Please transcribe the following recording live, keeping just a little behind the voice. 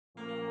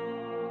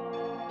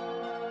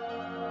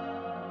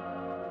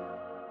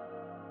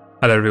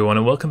Hello everyone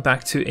and welcome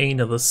back to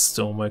another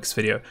Stormworks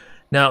video.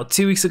 Now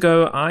 2 weeks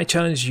ago I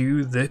challenged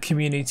you, the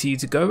community,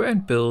 to go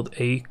and build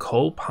a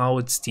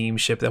coal-powered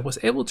steamship that was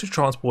able to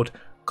transport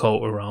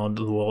coal around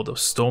the world of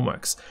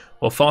Stormworks.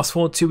 Well, fast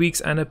forward 2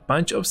 weeks and a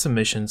bunch of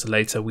submissions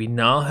later, we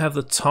now have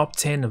the top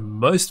 10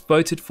 most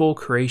voted for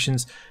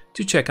creations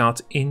to check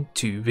out in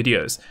 2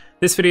 videos.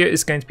 This video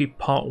is going to be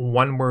part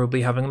 1 where we'll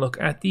be having a look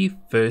at the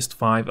first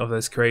 5 of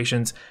those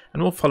creations,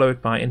 and we'll follow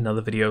it by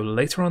another video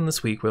later on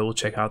this week where we'll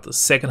check out the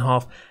second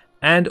half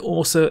and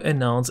also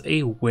announce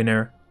a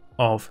winner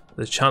of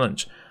the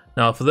challenge.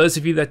 Now, for those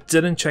of you that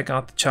didn't check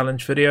out the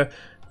challenge video,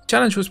 the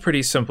challenge was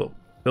pretty simple.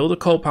 Build a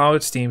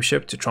coal-powered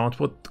steamship to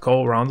transport the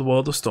coal around the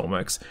world of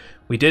Stormworks.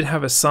 We did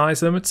have a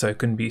size limit, so it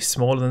couldn't be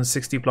smaller than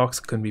 60 blocks,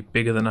 it couldn't be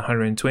bigger than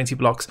 120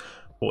 blocks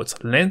for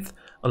its length.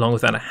 Along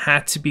with that, it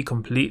had to be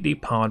completely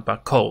powered by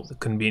coal. There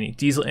couldn't be any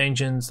diesel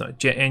engines, no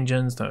jet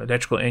engines, no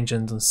electrical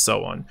engines, and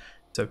so on.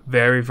 It's a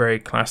very, very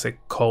classic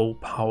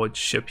coal-powered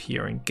ship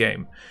here in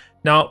game.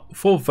 Now,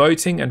 for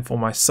voting and for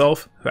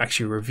myself, who are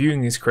actually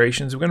reviewing these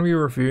creations, we're going to be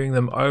reviewing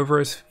them over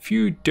a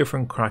few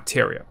different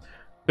criteria.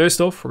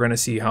 First off, we're going to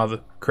see how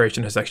the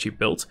creation is actually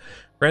built.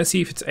 We're going to see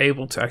if it's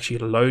able to actually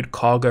load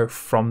cargo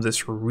from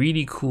this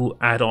really cool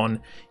add-on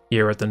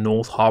here at the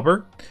North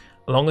Harbor.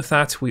 Along with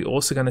that, we're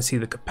also going to see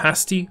the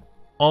capacity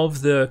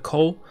of the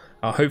coal.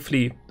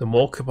 Hopefully, the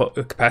more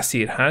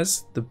capacity it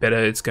has, the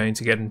better it's going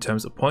to get in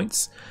terms of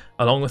points.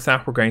 Along with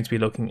that, we're going to be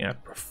looking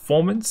at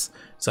performance.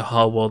 So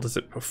how well does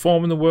it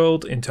perform in the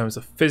world in terms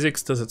of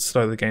physics? Does it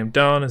slow the game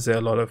down? Is there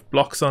a lot of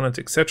blocks on it,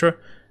 etc.?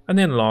 And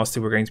then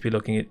lastly, we're going to be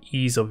looking at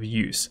ease of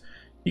use.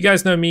 You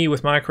guys know me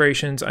with my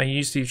creations. I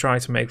usually try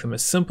to make them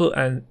as simple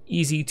and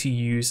easy to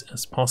use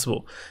as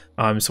possible.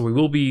 So we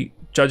will be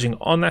judging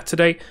on that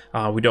today.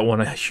 We don't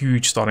want a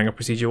huge starting up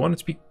procedure. We want it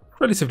to be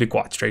relatively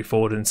quite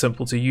straightforward and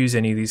simple to use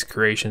any of these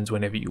creations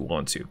whenever you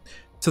want to.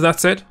 So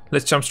that's it.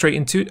 Let's jump straight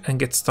into it and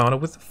get started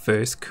with the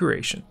first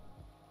creation.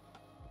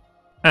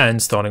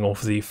 And starting off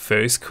with the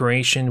first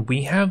creation,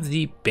 we have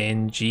the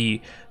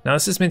Benji. Now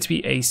this is meant to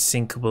be a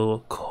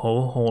sinkable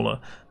coal hauler.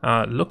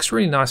 Looks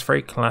really nice,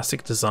 very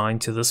classic design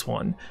to this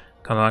one.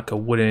 Kind of like a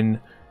wooden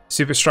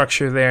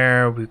superstructure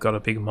there. We've got a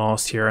big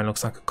mast here and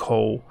looks like a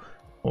coal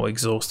or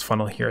exhaust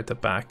funnel here at the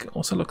back.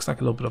 Also looks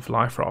like a little bit of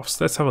life rafts.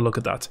 Let's have a look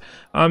at that.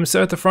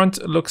 So at the front,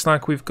 it looks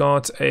like we've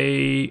got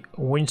a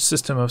winch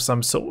system of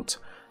some sort.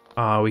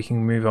 We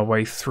can move our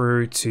way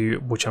through to,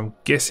 which I'm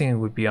guessing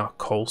would be our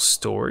coal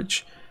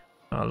storage.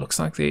 Looks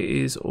like there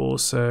is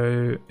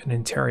also an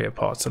interior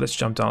part, so let's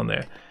jump down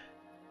there.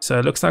 So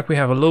it looks like we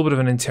have a little bit of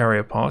an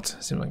interior part.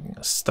 Seems like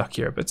I'm stuck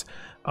here a bit.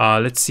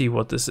 Let's see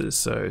what this is.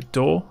 So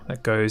door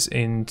that goes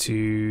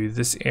into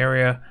this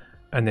area,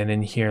 and then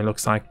in here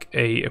looks like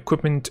a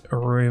equipment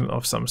room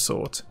of some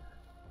sort.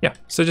 Yeah,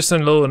 so just a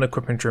little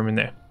equipment room in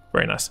there.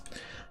 Very nice.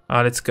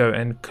 Let's go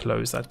and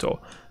close that door.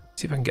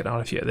 See if I can get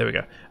out of here. There we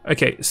go.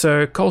 Okay,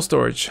 so coal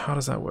storage, how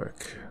does that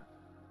work?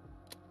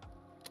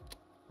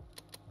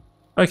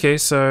 Okay,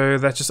 so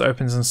that just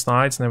opens and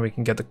slides, and then we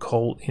can get the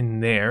coal in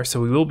there.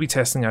 So we will be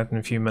testing out in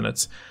a few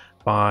minutes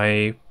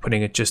by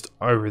putting it just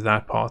over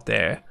that part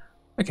there.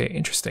 Okay,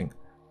 interesting.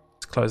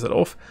 Let's close that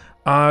off.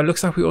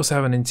 Looks like we also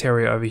have an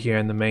interior over here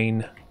in the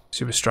main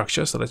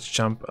superstructure. So let's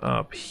jump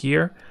up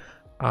here.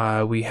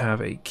 We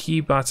have a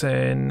key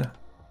button,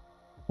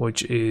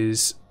 which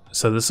is,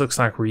 so this looks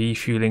like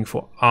refueling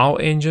for our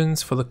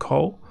engines for the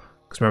coal.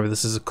 Because remember,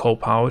 this is a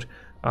coal-powered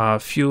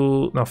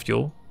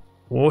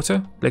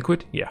water,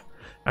 liquid, yeah.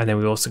 And then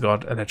we also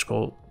got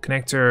electrical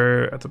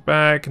connector at the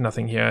back,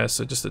 nothing here,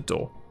 so just a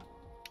door.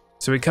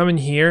 So we come in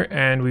here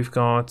and we've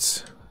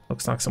got,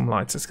 looks like some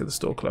lights. Let's get this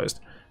door closed.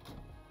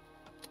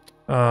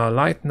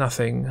 Light,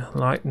 nothing,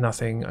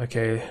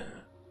 okay.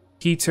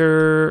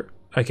 Heater,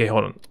 okay,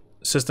 hold on.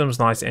 Systems,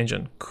 lights,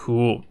 engine,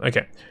 cool.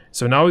 Okay,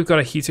 so now we've got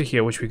a heater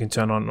here which we can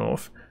turn on and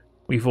off.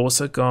 We've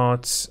also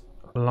got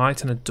a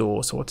light and a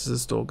door. So what does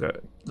this door go?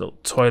 Little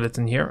toilet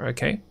in here,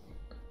 okay.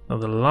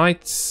 Another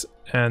lights.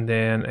 And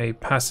then a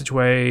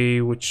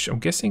passageway, which I'm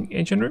guessing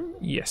engine room?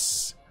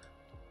 Yes.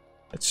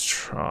 Let's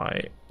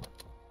try.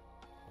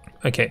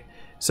 Okay,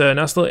 so a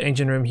nice little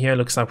engine room here.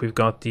 Looks like we've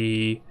got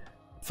the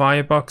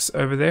firebox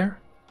over there.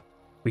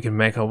 We can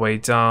make our way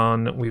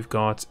down. We've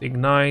got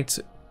ignite,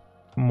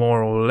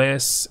 more or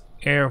less,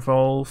 air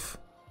valve.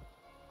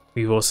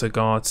 We've also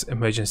got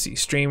emergency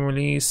steam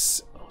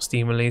release.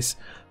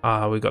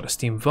 We've got a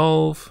steam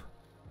valve,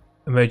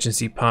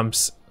 emergency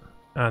pumps,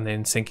 and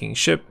then sinking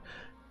ship.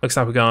 Looks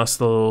like we got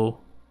a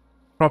little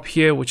prop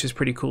here, which is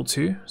pretty cool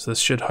too. So this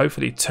should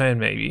hopefully turn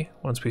maybe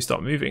once we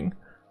start moving.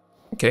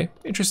 Okay,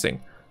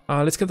 interesting.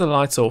 Let's get the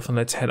lights off and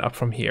let's head up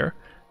from here.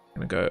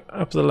 I'm gonna go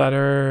up the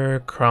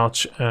ladder,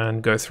 crouch,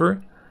 and go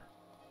through.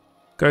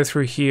 Go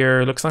through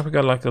here. Looks like we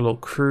got like a little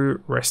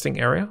crew resting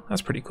area.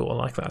 That's pretty cool. I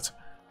like that.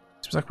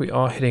 Seems like we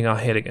are hitting our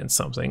head against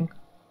something.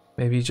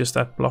 Maybe just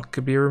that block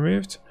could be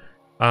removed.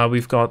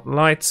 We've got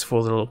lights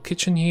for the little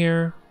kitchen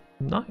here.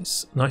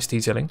 Nice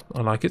detailing.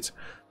 I like it.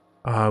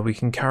 We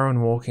can carry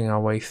on walking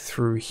our way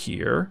through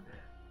here.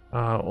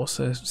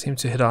 Also seem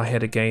to hit our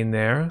head again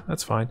there.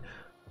 That's fine.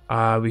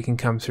 We can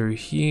come through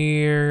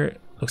here.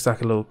 Looks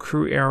like a little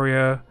crew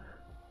area.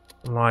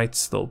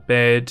 Lights, little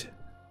bed,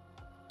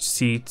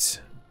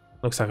 seat.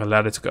 Looks like a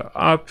ladder to go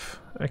up.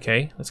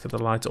 Okay, let's get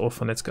the lights off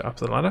and let's go up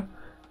the ladder.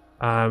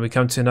 We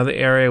come to another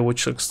area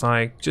which looks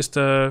like just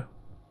a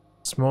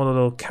small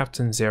little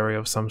captain's area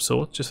of some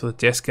sort, just with a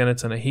desk in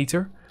it and a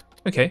heater.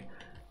 Okay,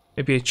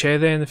 maybe a chair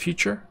there in the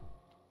future.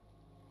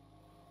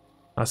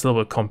 That's a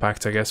little bit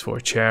compact, I guess, for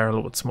a chair, a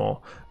little bit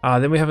small.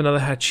 Then we have another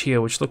hatch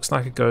here which looks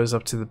like it goes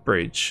up to the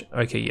bridge.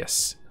 Okay,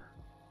 yes.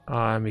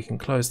 And we can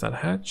close that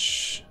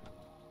hatch.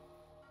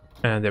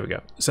 And there we go.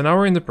 So now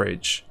we're in the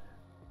bridge.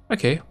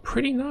 Okay,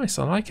 pretty nice.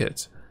 I like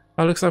it.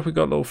 Looks like we've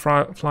got little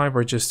fly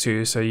bridges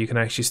too, so you can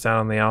actually stand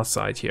on the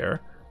outside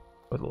here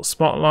with little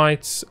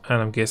spotlights,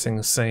 and I'm guessing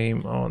the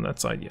same on that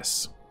side.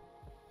 Yes.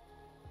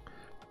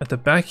 At the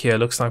back here,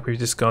 looks like we've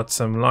just got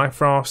some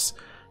life rafts.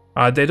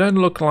 They don't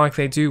look like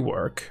they do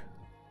work.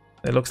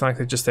 It looks like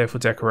they're just there for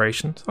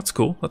decoration. That's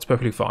cool. That's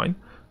perfectly fine.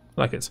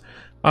 I like it.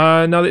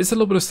 Now there's a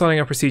little bit of starting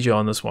up procedure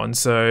on this one,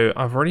 so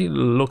I've already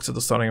looked at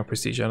the starting up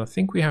procedure, and I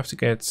think we have to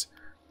get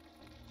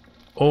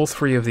all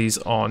three of these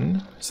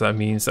on, so that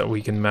means that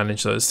we can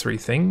manage those three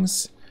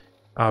things.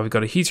 We've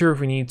got a heater if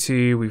we need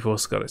to. We've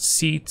also got a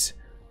seat,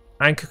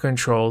 anchor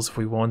controls if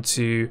we want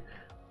to.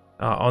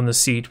 On the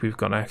seat we've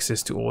got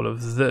access to all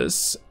of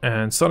this,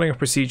 and starting a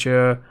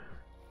procedure,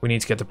 we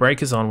need to get the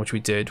breakers on, which we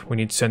did. We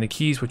need to turn the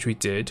keys, which we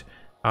did.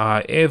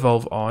 Air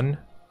valve on.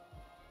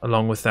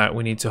 Along with that,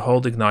 we need to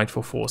hold ignite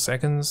for 4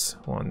 seconds.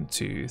 1,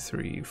 2,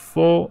 3,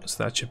 4.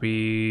 So that should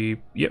be,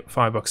 yep,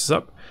 5 boxes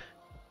up.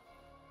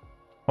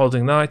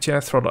 Holding ignite, yeah,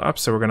 throttle up.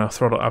 So we're going to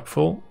throttle up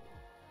full.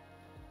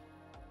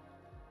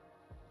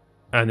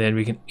 And then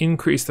we can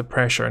increase the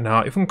pressure. Now,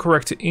 if I'm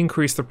correct, to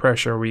increase the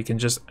pressure, we can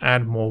just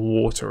add more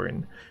water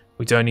in.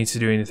 We don't need to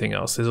do anything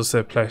else. There's also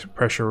a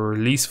pressure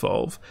release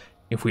valve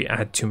if we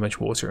add too much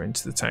water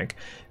into the tank.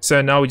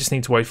 So now we just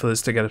need to wait for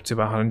this to get up to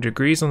about 100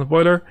 degrees on the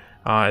boiler.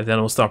 Then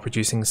it'll start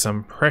producing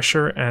some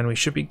pressure and we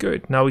should be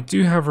good. Now we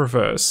do have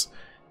reverse,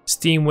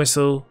 steam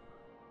whistle,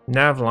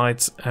 nav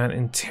lights, and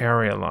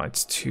interior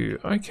lights too.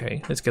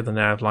 Okay, let's get the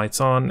nav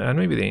lights on and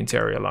maybe the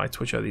interior lights,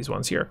 which are these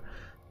ones here.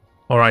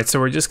 Alright, so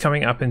we're just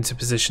coming up into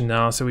position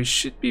now, so we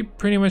should be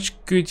pretty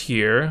much good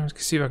here.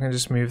 Let's see if I can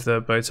just move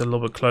the boat a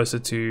little bit closer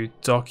to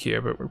dock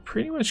here, but we're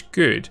pretty much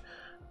good,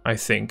 I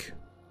think.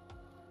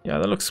 Yeah,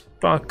 that looks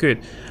about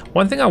good.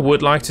 One thing I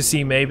would like to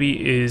see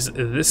maybe is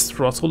this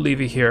throttle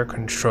lever here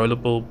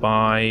controllable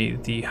by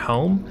the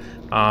helm,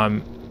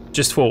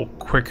 just for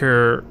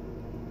quicker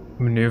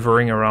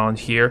maneuvering around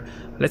here.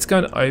 Let's go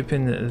and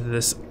open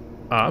this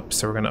up.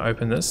 So we're going to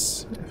open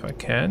this if I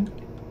can.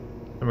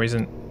 For some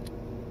reason,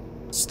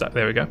 stuck.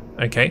 There we go.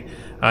 Okay.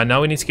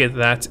 Now we need to get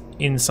that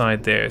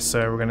inside there.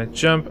 So we're going to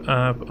jump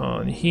up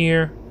on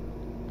here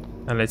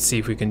and let's see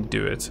if we can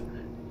do it.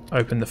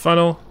 Open the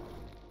funnel.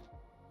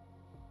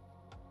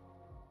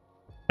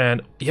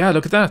 And yeah,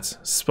 look at that.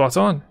 Spot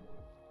on.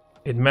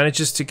 It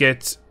manages to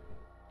get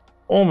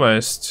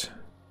almost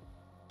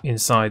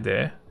inside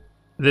there.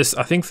 This,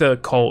 I think the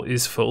coal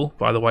is full,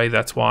 by the way.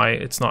 That's why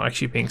it's not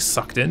actually being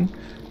sucked in.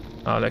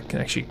 That can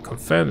actually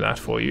confirm that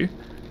for you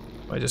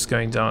by just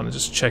going down and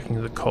just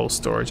checking the coal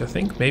storage. I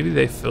think maybe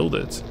they filled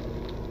it.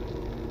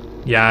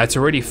 Yeah, it's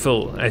already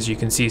full, as you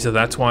can see, so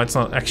that's why it's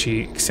not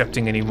actually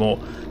accepting anymore.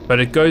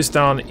 But it goes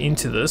down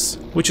into this,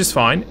 which is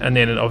fine, and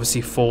then it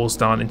obviously falls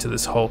down into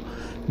this hole.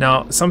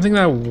 Now, something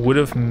that I would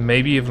have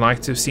maybe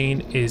liked to have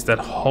seen is that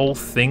whole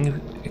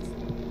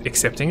thing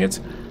accepting it,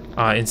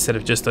 instead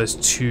of just those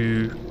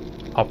two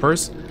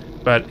hoppers,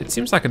 but it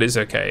seems like it is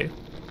okay.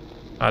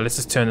 Let's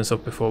just turn this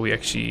up before we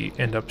actually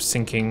end up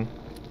sinking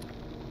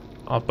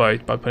our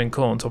boat by putting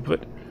coal on top of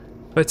it.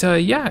 But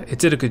yeah, it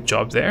did a good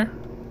job there.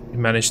 We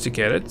managed to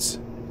get it.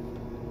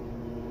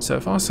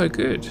 So far so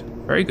good.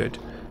 Very good.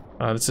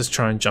 Let's just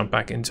try and jump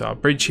back into our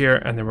bridge here,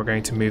 and then we're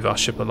going to move our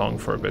ship along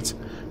for a bit.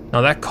 Now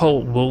that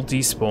coal will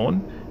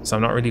despawn, so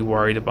I'm not really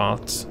worried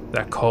about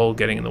that coal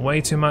getting in the way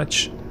too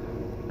much.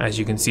 As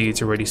you can see,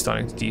 it's already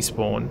starting to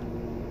despawn.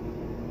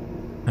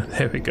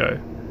 There we go.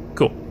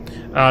 Cool.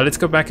 Let's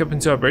go back up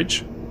into our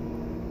bridge.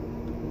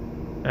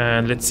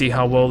 And let's see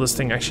how well this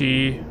thing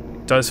actually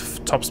does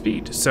top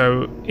speed.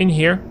 So in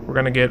here, we're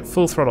going to get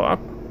full throttle up.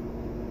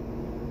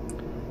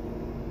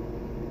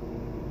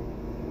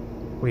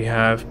 We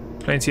have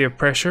plenty of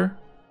pressure.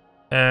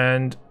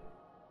 And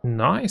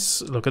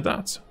nice. Look at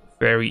that.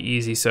 Very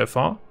easy so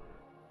far.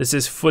 This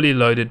is fully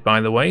loaded,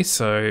 by the way,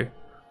 so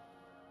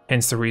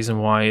hence the reason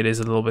why it is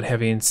a little bit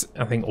heavy, and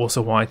I think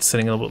also why it's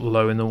sitting a little bit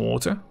low in the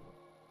water.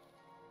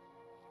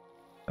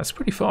 That's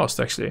pretty fast,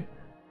 actually.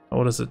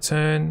 What does it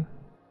turn?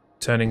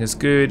 Turning is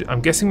good.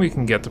 I'm guessing we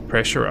can get the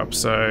pressure up,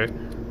 so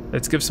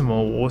let's give some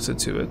more water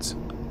to it.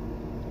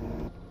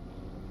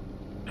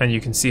 And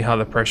you can see how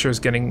the pressure is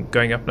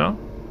going up now.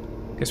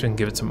 Guess we can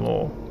give it some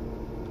more.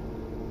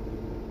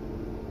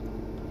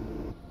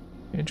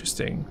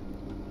 Interesting.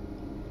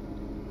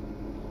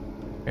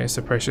 Okay,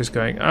 so pressure is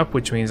going up,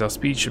 which means our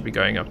speed should be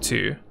going up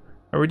too.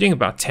 We're doing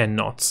about 10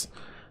 knots.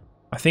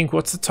 I think,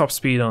 what's the top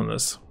speed on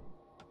this?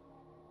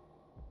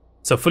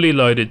 So fully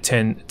loaded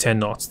 10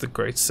 knots, the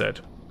Great said.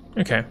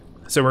 Okay,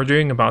 so we're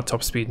doing about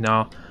top speed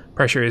now.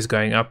 Pressure is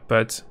going up,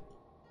 but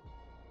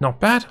not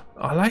bad.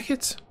 I like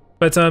it.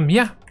 But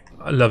yeah,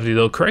 a lovely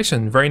little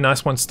creation. Very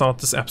nice one to start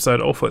this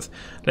episode off with.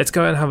 Let's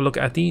go and have a look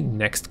at the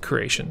next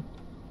creation.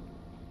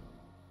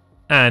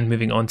 And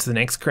moving on to the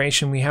next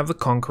creation, we have the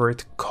Conqueror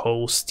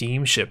coal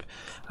steamship.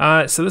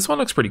 So this one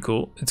looks pretty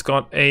cool. It's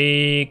got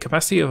a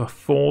capacity of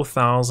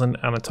 4,000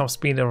 and a top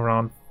speed of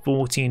around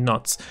 14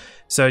 knots.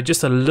 So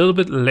just a little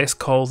bit less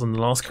coal than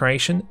the last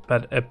creation,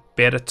 but a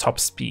better top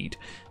speed.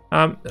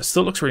 It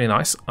still looks really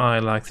nice. I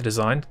like the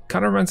design.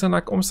 Kind of runs in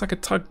like almost like a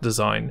tug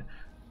design,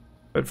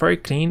 but very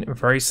clean and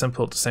very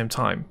simple at the same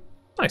time.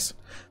 Nice.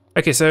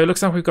 Okay, so it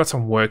looks like we've got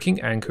some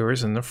working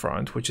anchors in the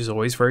front, which is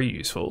always very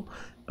useful.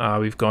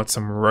 We've got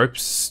some rope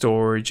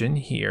storage in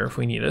here if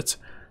we need it.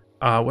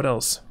 What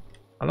else?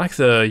 I like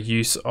the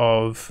use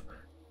of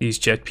these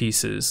jet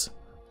pieces.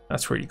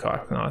 That's really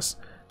quite nice.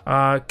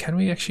 Can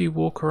we actually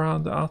walk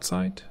around the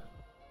outside?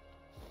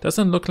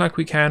 Doesn't look like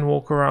we can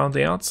walk around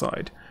the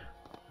outside.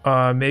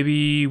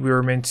 Maybe we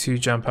were meant to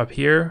jump up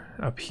here,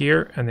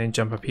 and then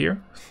jump up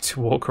here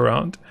to walk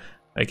around.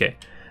 Okay,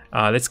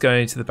 let's go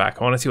into the back.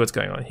 I want to see what's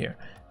going on here.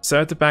 So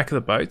at the back of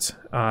the boat,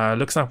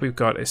 looks like we've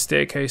got a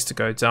staircase to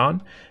go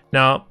down.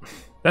 Now,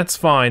 that's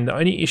fine. The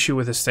only issue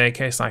with a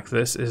staircase like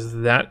this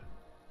is that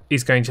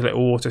it's going to let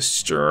water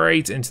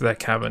straight into that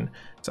cabin.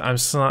 So I'm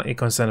slightly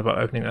concerned about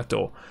opening that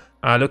door.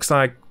 Looks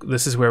like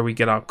this is where we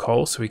get our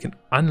coal, so we can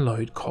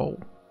unload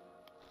coal.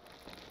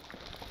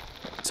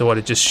 So what,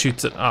 it just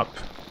shoots it up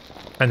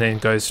and then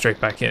goes straight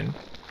back in.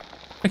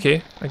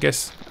 Okay, I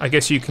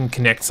guess you can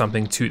connect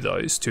something to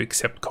those to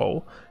accept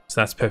coal. So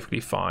that's perfectly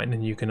fine,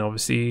 and you can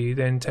obviously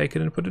then take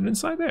it and put it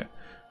inside there.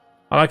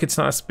 I like it's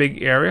not a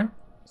big area,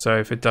 so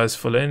if it does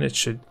fill in,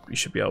 we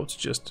should be able to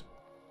just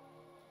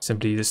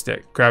simply just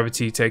let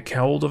gravity take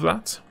hold of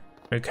that.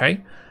 Okay,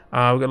 we've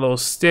got a little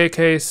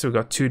staircase, so we've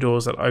got two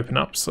doors that open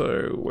up,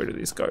 so where do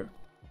these go?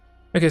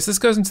 Okay, so this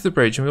goes into the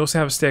bridge, and we also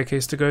have a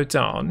staircase to go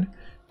down,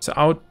 so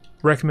I would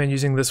recommend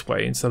using this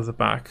way instead of the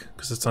back,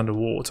 because it's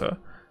underwater.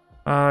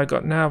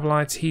 Got nav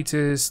lights,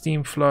 heaters,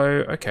 steam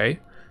flow. Okay,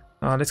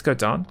 let's go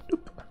down.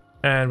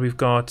 And we've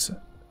got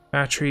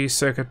batteries,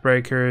 circuit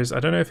breakers. I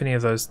don't know if any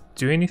of those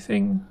do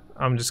anything.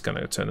 I'm just going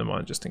to turn them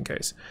on just in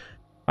case.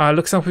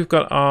 Looks like we've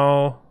got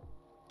our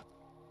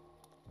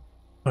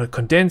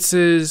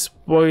condensers,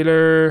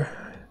 boiler,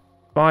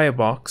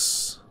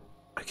 firebox.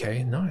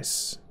 Okay,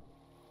 nice.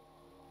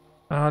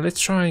 Let's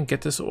try and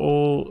get this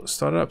all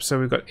started up. So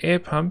we've got air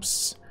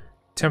pumps,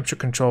 temperature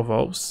control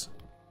valves,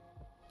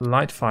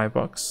 light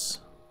firebox.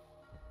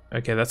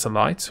 Okay, that's a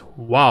light.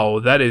 Wow,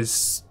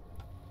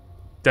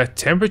 that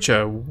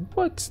temperature,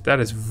 what? That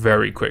is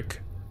very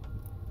quick.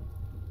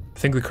 I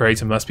think the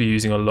creator must be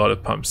using a lot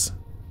of pumps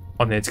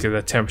on there to get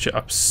that temperature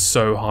up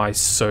so high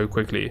so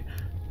quickly.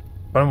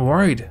 But I'm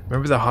worried.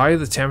 Remember, the higher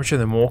the temperature,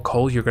 the more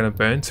coal you're going to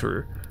burn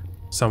through.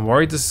 So I'm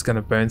worried this is going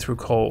to burn through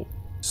coal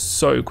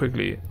so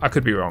quickly. I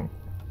could be wrong.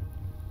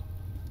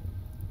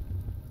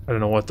 I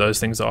don't know what those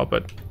things are,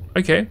 but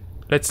okay.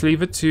 Let's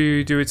leave it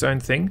to do its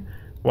own thing.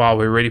 Wow,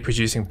 we're already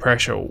producing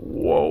pressure.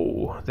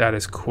 Whoa, that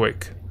is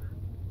quick.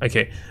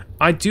 Okay,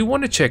 I do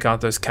want to check out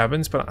those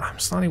cabins, but I'm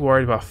slightly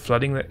worried about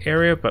flooding that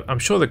area, but I'm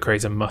sure the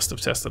creator must have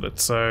tested it,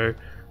 so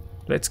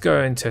let's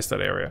go and test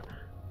that area.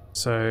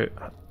 So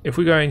if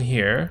we go in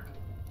here,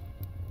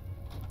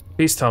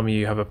 please tell me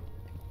you have a...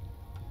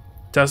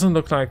 Doesn't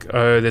look like...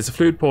 Oh, there's a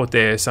fluid port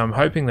there, so I'm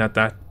hoping that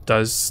that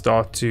does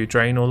start to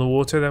drain all the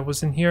water that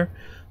was in here.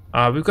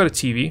 We've got a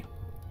TV.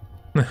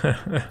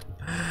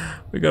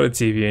 We've got a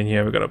TV in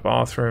here, we've got a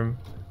bathroom.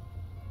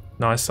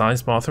 Nice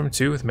sized bathroom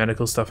too, with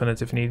medical stuff in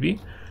it if need be.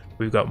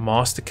 We've got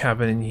master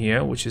cabin in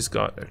here, which has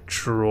got a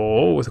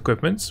drawer with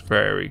equipment.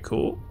 Very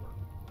cool.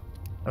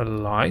 A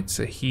light,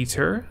 a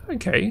heater.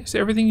 Okay, so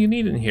everything you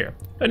need in here.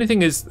 Only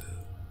thing is,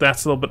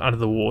 that's a little bit under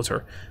the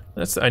water.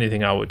 That's the only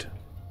thing I would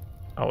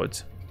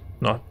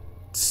not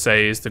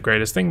say is the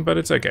greatest thing, but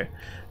it's okay.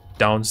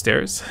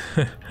 Downstairs.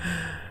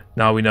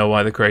 Now we know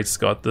why the creator's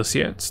got this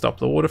here. Stop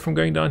the water from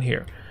going down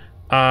here.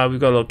 We've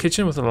got a little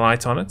kitchen with a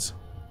light on it.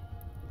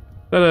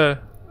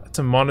 It's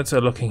a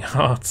monitor looking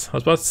out. I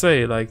was about to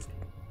say, like,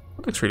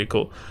 it looks really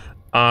cool.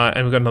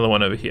 And we've got another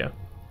one over here.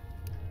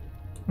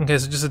 Okay,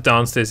 so just a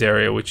downstairs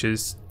area, which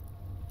is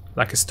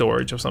like a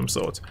storage of some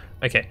sort.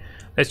 Okay,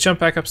 let's jump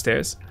back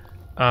upstairs.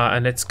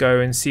 And let's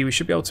go and see. We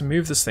should be able to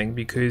move this thing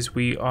because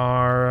we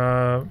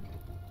are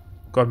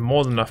got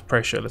more than enough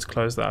pressure. Let's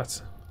close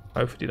that.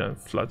 Hopefully don't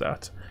flood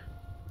that.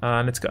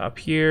 Let's go up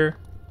here.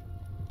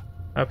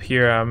 Up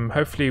here,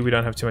 hopefully we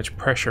don't have too much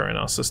pressure in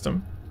our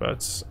system,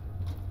 but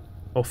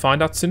we'll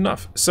find out soon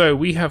enough. So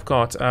we have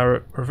got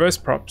our reverse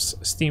props,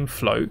 steam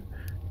flow,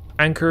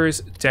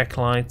 anchors, deck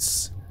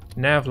lights,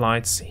 nav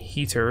lights,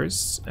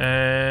 heaters,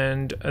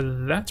 and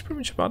that's pretty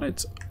much about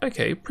it.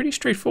 Okay, pretty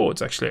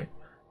straightforward actually.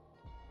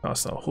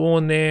 Got a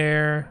horn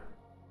there.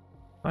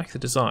 I like the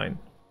design.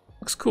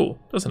 Looks cool,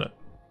 doesn't it?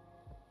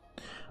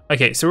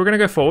 Okay, so we're gonna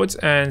go forwards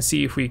and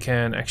see if we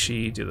can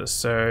actually do this.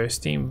 So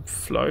steam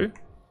flow.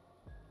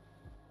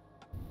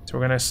 So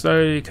we're going to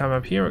slowly come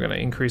up here. We're going to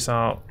increase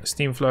our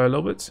steam flow a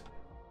little bit.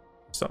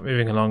 Start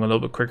moving along a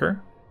little bit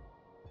quicker.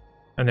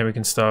 And then we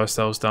can slow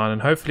ourselves down,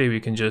 and hopefully we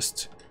can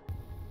just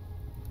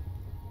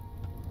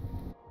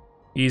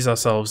ease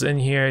ourselves in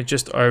here,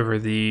 just over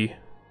the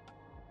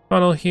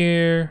funnel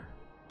here.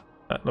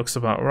 That looks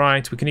about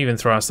right. We can even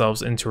throw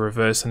ourselves into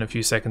reverse in a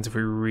few seconds if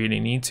we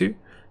really need to.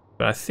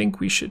 But I think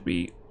we should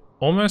be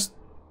almost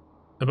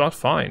about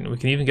fine. We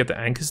can even get the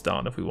anchors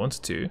down if we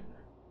wanted to.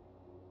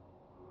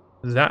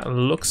 That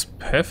looks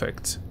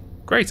perfect.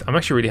 Great, I'm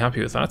actually really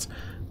happy with that.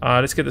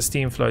 Let's get the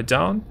steam flow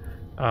down.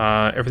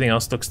 Everything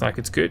else looks like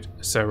it's good.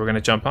 So we're going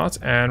to jump out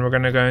and we're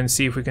going to go and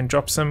see if we can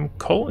drop some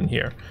coal in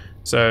here.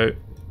 So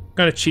I'm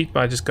going to cheat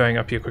by just going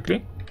up here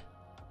quickly.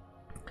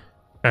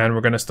 And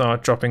we're going to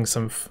start dropping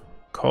some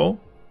coal.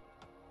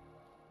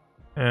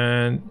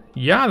 And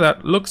yeah,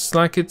 that looks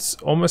like it's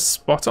almost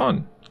spot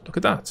on. Look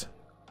at that.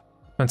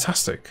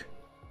 Fantastic.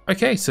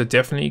 Okay, so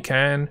definitely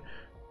can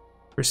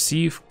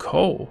receive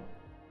coal.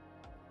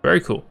 Very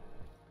cool.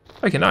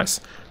 Okay, nice.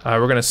 We're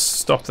going to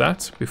stop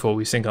that before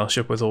we sink our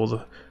ship with all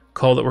the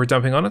coal that we're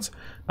dumping on it.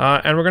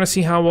 And we're going to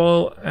see how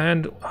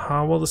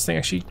well this thing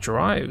actually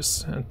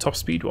drives and top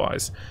speed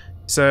wise.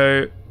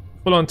 So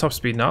full on top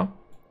speed now.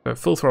 Go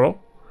full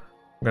throttle.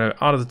 I'm going to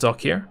go out of the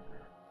dock here.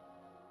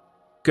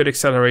 Good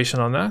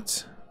acceleration on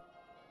that.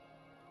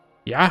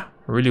 Yeah,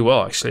 really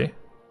well actually.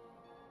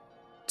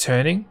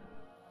 Turning.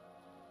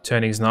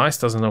 Turning's nice.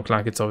 Doesn't look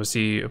like it's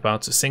obviously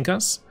about to sink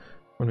us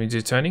when we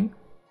do turning.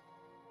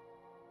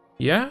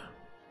 Yeah,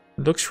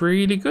 looks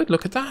really good.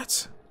 Look at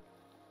that.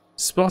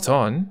 Spot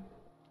on.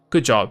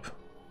 Good job.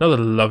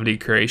 Another lovely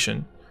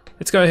creation.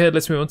 Let's go ahead.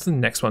 Let's move on to the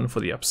next one for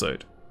the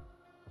episode.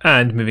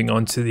 And moving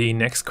on to the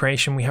next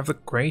creation, we have the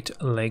Great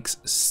Lakes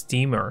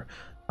Steamer.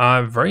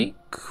 Very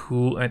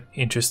cool and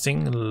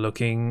interesting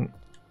looking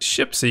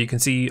ship. So you can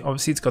see,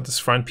 obviously it's got this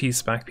front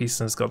piece, back piece,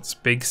 and it's got this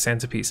big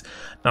centerpiece.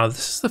 Now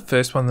this is the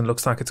first one that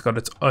looks like it's got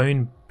its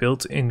own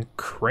built-in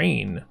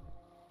crane.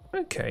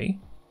 Okay.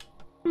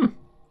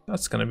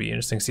 That's going to be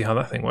interesting to see how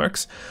that thing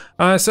works.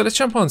 So let's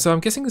jump on. So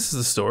I'm guessing this is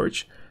the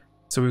storage.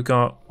 So we've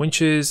got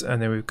winches,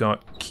 and then we've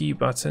got key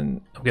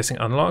button. I'm guessing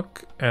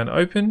unlock and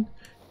open.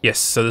 Yes,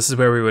 so this is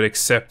where we would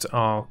accept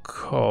our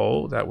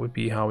coal. That would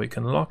be how we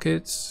can lock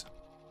it.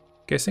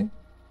 Guessing.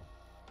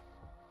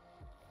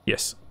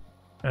 Yes,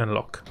 and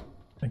lock.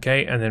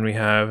 Okay, and then we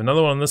have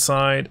another one on this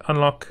side.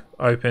 Unlock,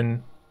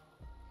 open,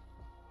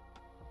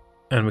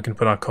 and we can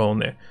put our coal in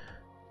there.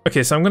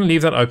 Okay, so I'm going to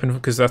leave that open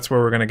because that's where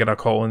we're going to get our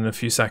coal in a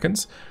few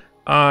seconds.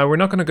 We're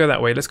not going to go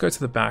that way. Let's go to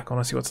the back. I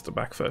want to see what's at the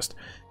back first.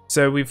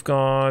 So we've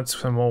got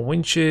some more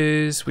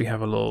winches. We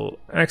have a little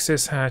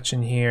access hatch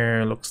in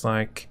here. Looks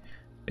like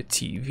a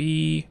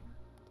TV.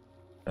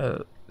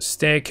 A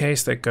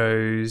staircase that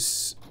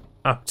goes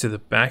up to the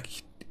back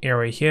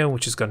area here,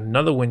 which has got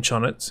another winch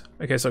on it.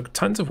 Okay, so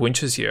tons of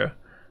winches here,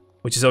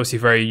 which is obviously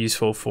very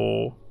useful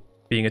for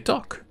being a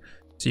dock.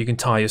 So you can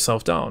tie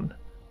yourself down.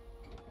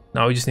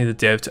 Now we just need the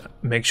dev to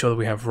make sure that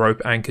we have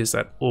rope anchors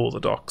at all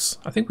the docks.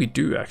 I think we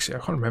do actually, I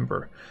can't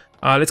remember.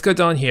 Let's go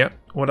down here.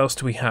 What else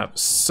do we have?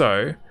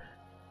 So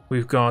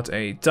we've got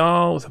a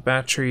dial with a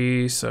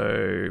battery,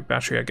 so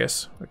battery I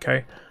guess,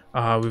 okay.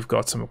 We've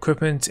got some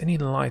equipment, any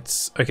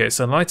lights? Okay,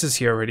 so lights is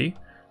here already.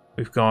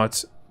 We've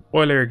got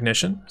boiler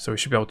ignition, so we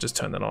should be able to just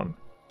turn that on.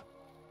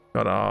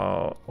 Got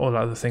our all the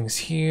other things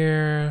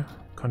here,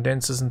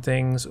 condensers and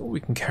things. We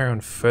can carry on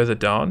further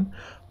down.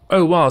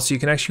 Oh wow, so you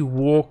can actually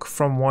walk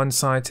from one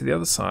side to the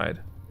other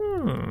side.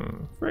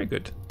 Very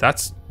good.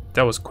 That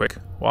was quick.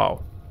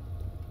 Wow.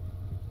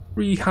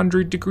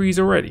 300 degrees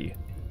already.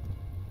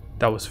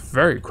 That was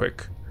very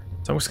quick.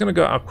 So I'm just going to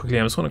go up quickly.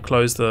 I'm just going to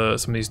close some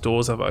of these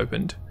doors I've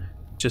opened,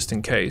 just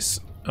in case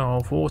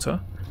of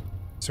water.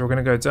 So we're going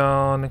to go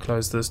down and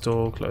close this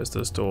door,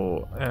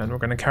 and we're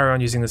going to carry on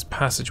using this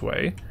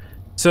passageway.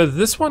 So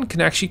this one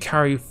can actually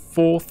carry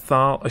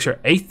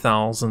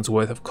 8,000's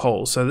worth of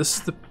coal. So this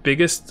is the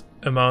biggest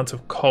amount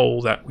of coal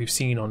that we've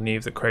seen on any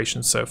of the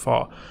creations so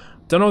far.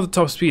 Don't know what the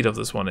top speed of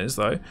this one is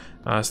though,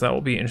 so that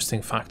will be an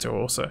interesting factor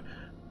also.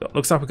 But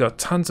looks like we've got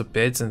tons of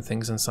beds and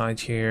things inside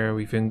here.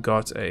 We've even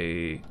got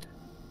a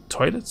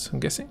toilet, I'm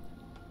guessing.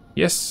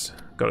 Yes,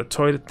 got a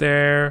toilet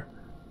there.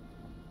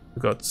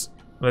 We've got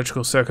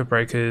electrical circuit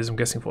breakers, I'm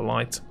guessing for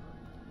light.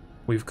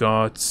 We've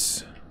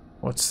got,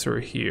 what's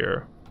through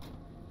here?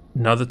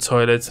 Another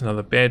toilet,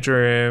 another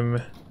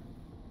bedroom.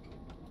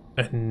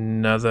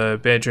 Another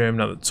bedroom,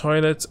 another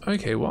toilet.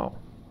 Okay, wow.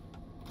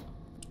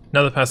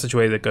 Another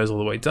passageway that goes all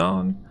the way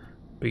down.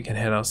 We can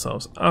head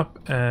ourselves up,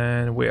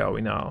 and where are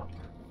we now?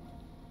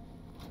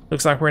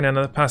 Looks like we're in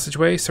another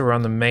passageway, so we're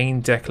on the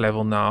main deck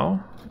level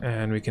now.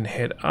 And we can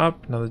head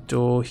up, another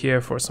door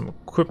here for some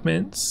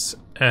equipment.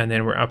 And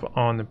then we're up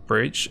on the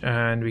bridge,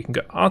 and we can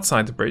go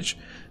outside the bridge,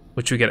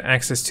 which we get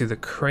access to the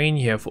crane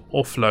here for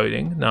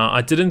offloading. Now,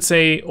 I didn't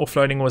say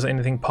offloading was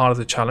anything part of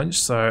the challenge,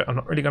 so I'm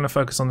not really going to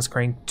focus on this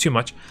crane too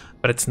much,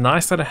 but it's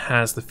nice that it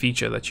has the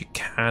feature that you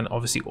can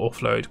obviously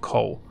offload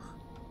coal,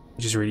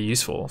 which is really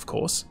useful, of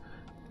course.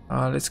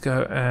 Let's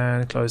go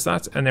and close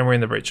that, and then we're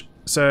in the bridge.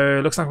 So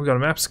it looks like we've got a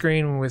map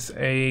screen with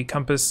a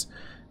compass,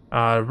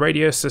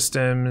 radio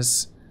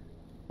systems,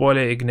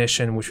 boiler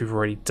ignition, which we've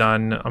already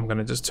done. I'm going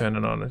to just turn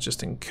it on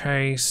just in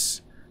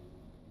case.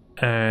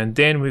 And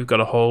then we've got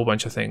a whole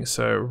bunch of things.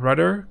 So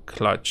rudder,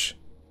 clutch.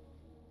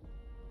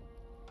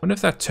 I wonder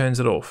if that turns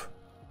it off.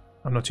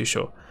 I'm not too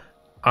sure.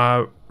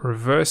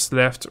 Reverse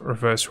left,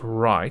 reverse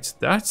right.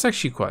 That's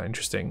actually quite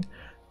interesting.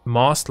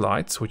 Mast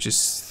lights, which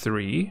is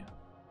 3.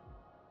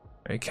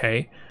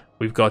 Okay.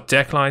 We've got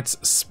deck lights,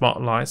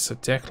 spotlights. So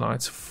deck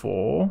lights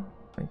 4.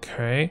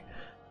 Okay.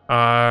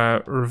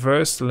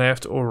 Reverse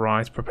left or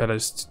right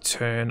propellers to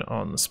turn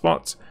on the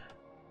spot.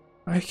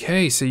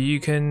 Okay, so you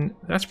can...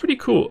 That's pretty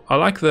cool. I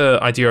like the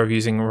idea of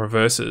using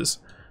reverses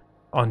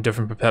on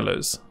different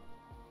propellers.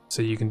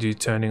 So you can do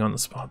turning on the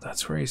spot.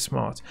 That's very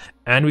smart.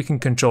 And we can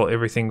control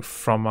everything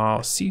from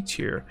our seat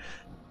here.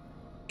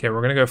 Okay,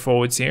 we're going to go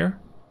forwards here.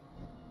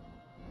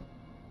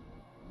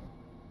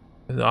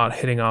 Without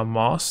hitting our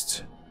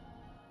mast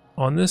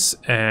on this.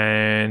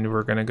 And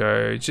we're going to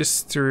go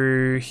just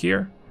through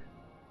here.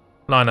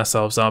 Line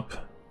ourselves up.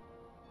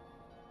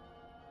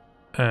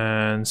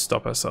 And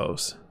stop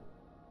ourselves.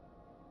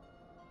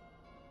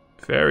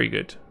 Very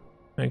good.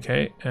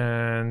 Okay,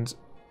 and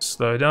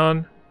slow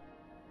down.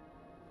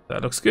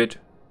 That looks good.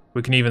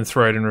 We can even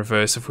throw it in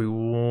reverse if we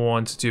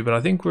wanted to, but I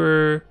think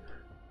we're...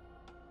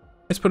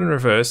 Let's put it in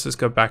reverse. Let's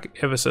go back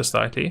ever so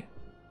slightly.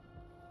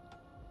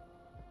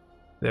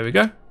 There we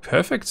go.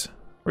 Perfect.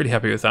 Really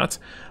happy with that.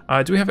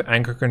 Do we have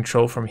anchor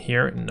control from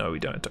here? No, we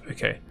don't.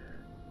 Okay.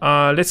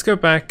 Let's go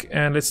back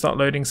and let's start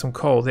loading some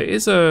coal. There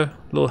is a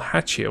little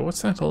hatch here.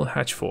 What's that little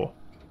hatch for?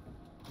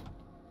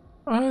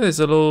 Oh, there's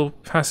a little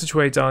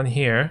passageway down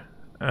here.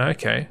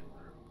 Okay.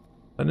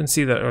 I didn't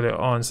see that earlier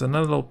on. So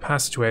another little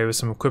passageway with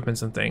some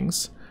equipment and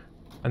things.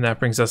 And that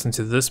brings us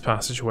into this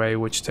passageway,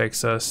 which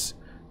takes us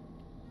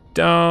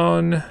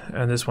down.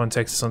 And this one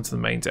takes us onto the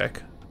main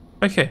deck.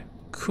 Okay,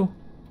 cool.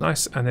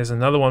 Nice. And there's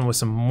another one with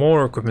some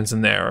more equipment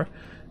in there.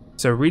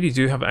 So we really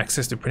do have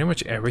access to pretty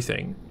much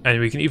everything. And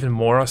we can even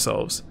moor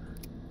ourselves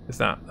with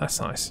that. That's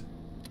nice.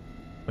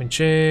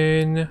 Winch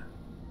in.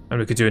 And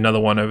we could do another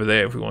one over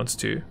there if we wanted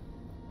to.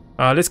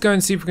 Let's go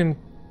and see if we can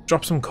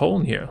drop some coal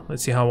in here.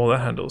 Let's see how well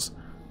that handles.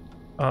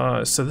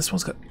 So this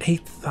one's got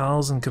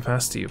 8,000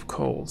 capacity of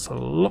coal. It's a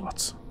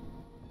lot.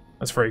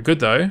 That's very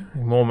good though.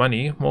 More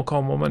money, more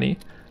coal, more money.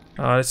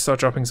 Let's start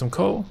dropping some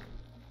coal.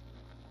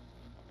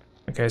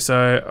 Okay,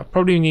 so I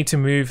probably need to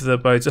move the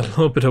boat a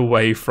little bit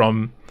away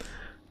from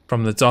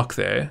the dock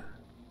there.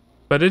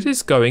 But it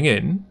is going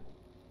in.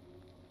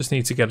 Just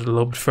need to get it a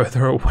little bit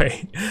further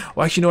away.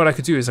 Well, actually, you know what I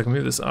could do is I can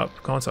move this up,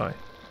 can't I?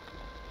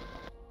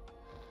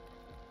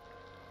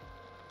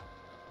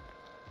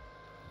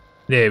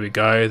 There we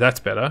go, that's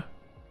better.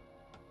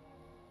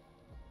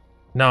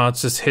 Now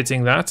it's just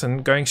hitting that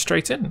and going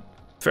straight in.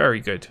 Very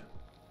good.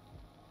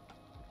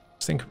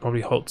 This thing could probably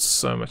hold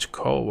so much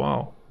coal,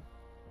 wow.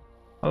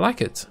 I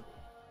like it.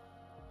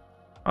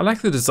 I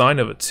like the design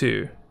of it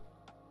too.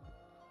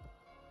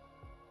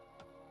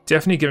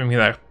 Definitely giving me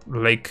that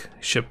lake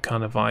ship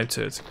kind of vibe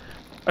to it.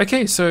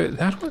 Okay, so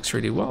that works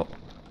really well.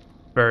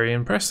 Very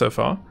impressed so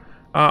far.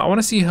 I want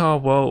to see how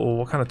well or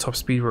what kind of top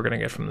speed we're going to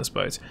get from this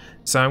boat.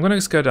 So I'm going to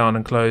just go down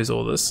and close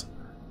all this.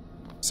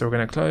 So we're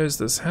going to close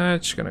this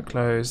hatch, going to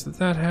close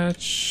that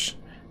hatch.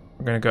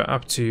 We're going to go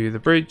up to the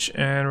bridge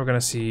and we're going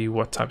to see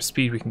what type of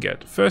speed we can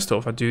get. First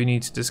off, I do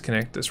need to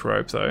disconnect this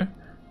rope though.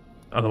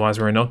 Otherwise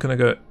we're not going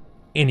to go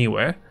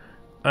anywhere.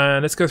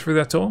 Let's go through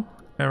that door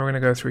and we're going to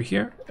go through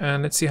here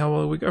and let's see how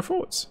well we go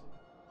forwards.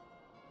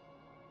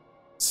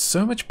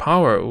 So much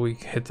power. We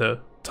hit the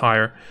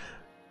tire.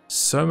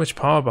 So much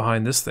power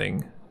behind this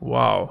thing.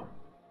 Wow.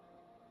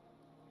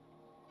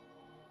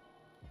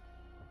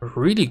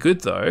 Really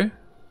good though.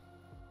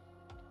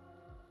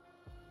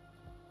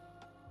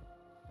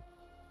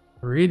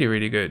 Really,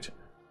 really good.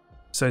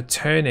 So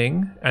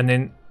turning, and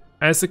then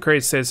as the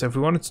crate says, so if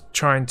we wanted to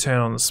try and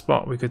turn on the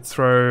spot, we could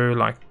throw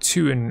like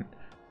 2 in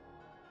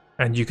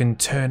and you can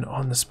turn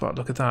on the spot.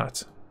 Look at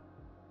that.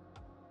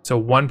 So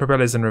 1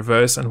 propeller is in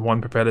reverse and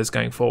 1 propeller is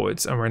going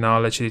forwards, and we're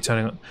now literally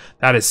turning on.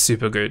 That is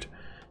super good.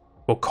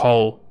 For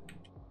coal.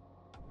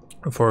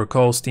 For a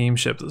coal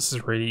steamship, this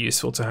is really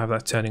useful to have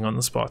that turning on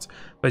the spot.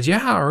 But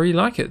yeah, I really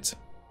like it.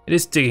 It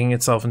is digging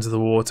itself into the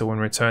water when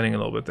we're turning a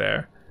little bit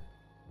there.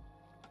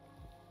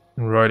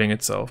 And rolling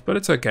itself, but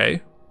it's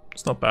okay.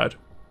 It's not bad.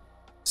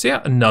 So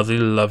yeah, another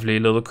lovely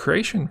little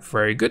creation.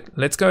 Very good.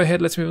 Let's go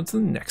ahead, let's move on to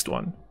the next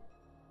one.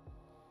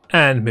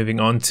 And moving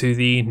on to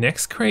the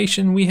next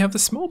creation, we have the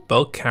small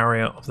bulk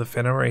carrier of the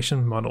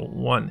Federation Model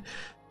 1.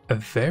 A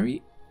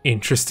very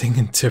interesting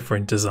and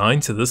different design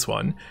to this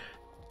one.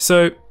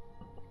 So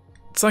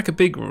it's like a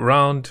big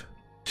round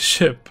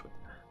ship.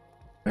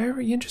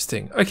 Very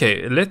interesting.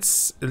 Okay,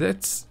 let's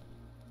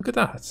look at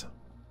that.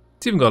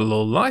 It's even got a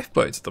little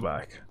lifeboat at the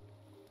back.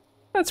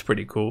 That's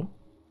pretty cool.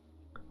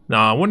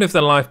 Now I wonder if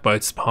the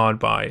lifeboat's powered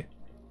by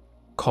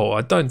coal.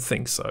 I don't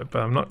think so,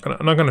 but I'm not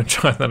gonna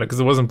try that because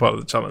it wasn't part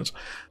of the challenge.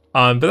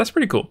 But that's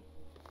pretty cool.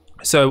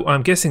 So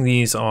I'm guessing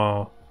these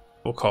are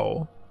for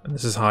coal, and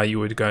this is how you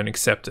would go and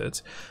accept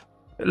it.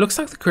 It looks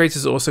like the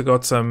creators also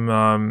got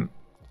some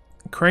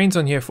cranes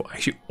on here for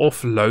actually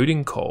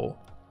offloading coal.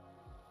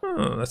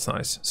 Oh, that's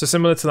nice. So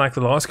similar to like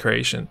the last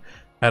creation,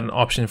 had an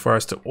option for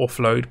us to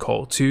offload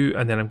coal too,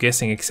 and then I'm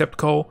guessing accept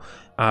coal.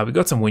 We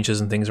got some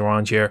winches and things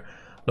around here.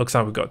 Looks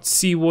like we've got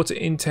seawater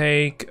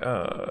intake,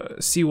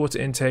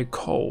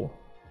 coal.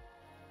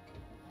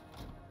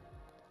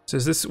 So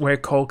is this where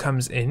coal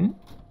comes in?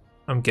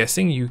 I'm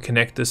guessing you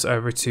connect this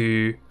over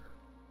to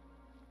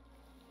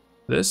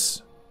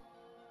this.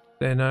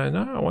 Then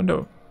no, I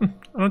wonder. I'm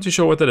not too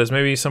sure what that is.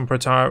 Maybe some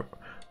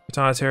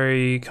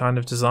proprietary kind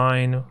of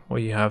design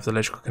where you have the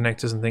electrical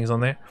connectors and things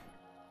on there.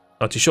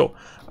 Not too sure.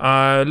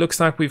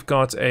 Looks like we've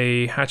got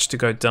a hatch to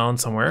go down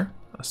somewhere.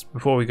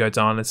 Before we go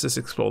down, let's just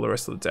explore the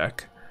rest of the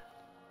deck.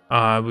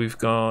 We've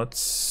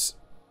got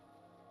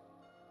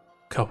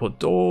a couple of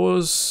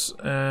doors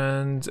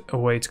and a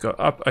way to go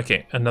up.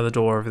 Okay, another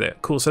door over there.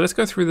 Cool, so let's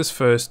go through this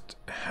first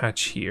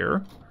hatch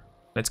here.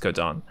 Let's go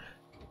down.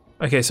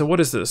 Okay, so what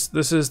is this?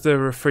 This is the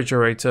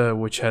refrigerator,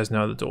 which has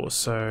no other doors.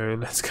 So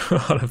let's go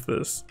out of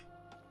this.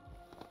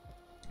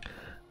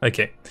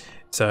 Okay,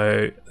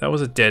 so that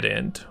was a dead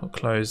end. I'll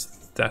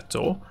close that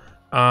door.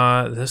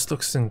 This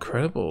looks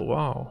incredible.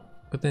 Wow,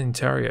 look at the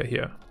interior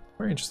here.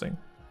 Very interesting.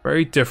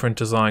 Very different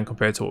design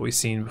compared to what we've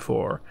seen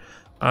before.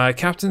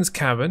 Captain's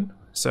cabin.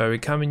 So we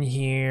come in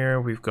here.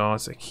 We've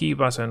got a key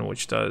button,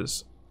 which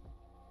does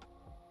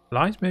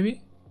light,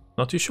 maybe?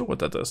 Not too sure what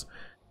that does.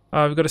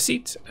 We've got a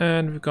seat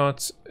and we've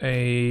got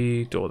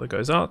a door that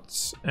goes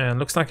out, and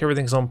looks like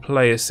everything's on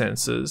player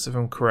sensors, if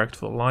I'm correct,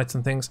 for the lights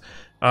and things.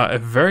 A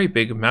very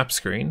big map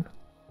screen.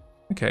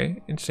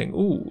 Okay, interesting.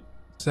 Ooh,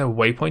 is there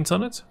waypoints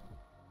on it?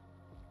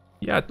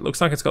 Yeah, it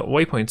looks like it's got a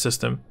waypoint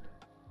system.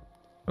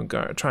 I'll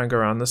try and go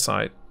around this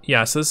side.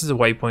 Yeah, so this is a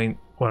waypoint.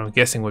 What I'm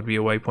guessing would be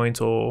a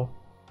waypoint or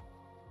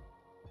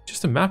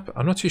just a map.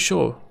 I'm not too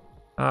sure.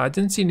 I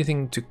didn't see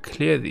anything to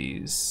clear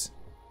these.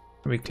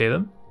 Can we clear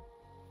them?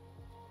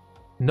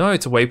 No,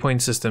 it's a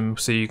waypoint system,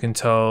 so you can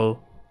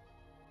tell,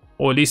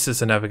 or at least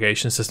it's a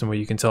navigation system where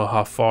you can tell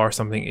how far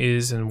something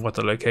is and what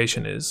the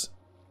location is.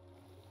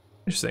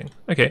 Interesting.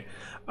 Okay.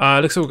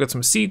 Looks like we've got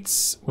some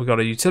seats. We've got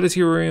a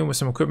utility room with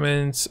some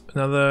equipment.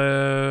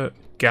 Another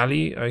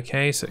galley.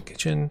 Okay, so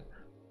kitchen.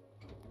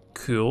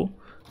 Cool.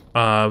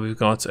 We've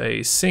got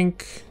a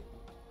sink,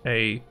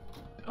 a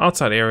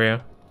outside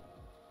area,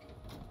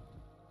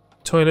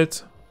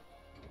 toilet,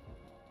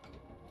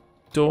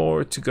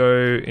 door to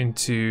go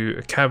into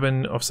a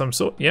cabin of some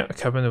sort. Yeah, a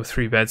cabin with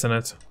 3 beds in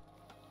it.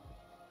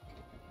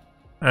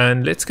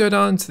 And let's go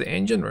down to the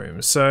engine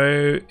room.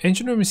 So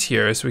engine room is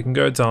here, so we can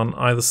go down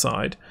either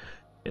side.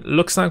 It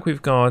looks like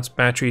we've got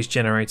batteries,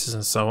 generators,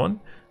 and so on.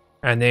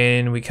 And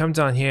then we come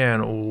down here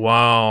and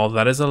wow,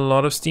 that is a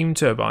lot of steam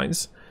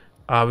turbines.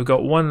 We've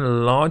got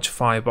one large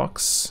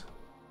firebox,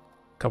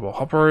 a couple of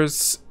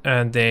hoppers,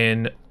 and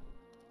then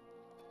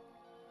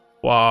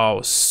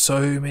wow,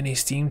 so many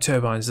steam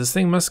turbines. This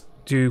thing must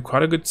do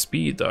quite a good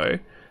speed though.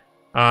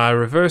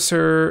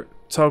 Reverser,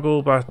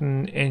 toggle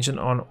button, engine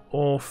on,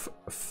 off,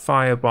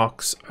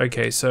 firebox.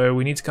 Okay, so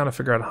we need to kind of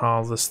figure out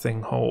how this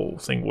whole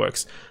thing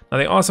works. Now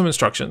there are some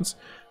instructions.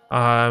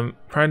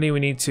 Apparently we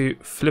need to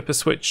flip a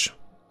switch.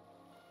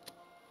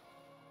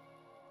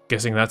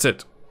 Guessing that's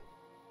it.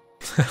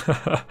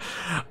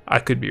 I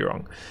could be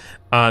wrong.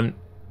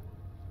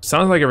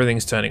 Sounds like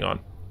everything's turning on.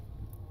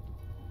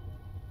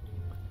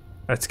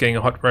 That's getting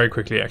hot very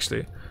quickly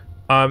actually.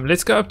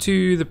 Let's go up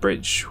to the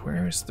bridge.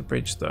 Where is the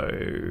bridge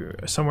though?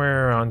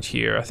 Somewhere around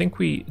here. I think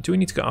we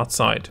need to go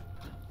outside.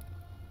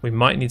 We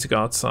might need to go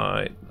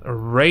outside. A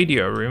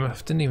radio room. I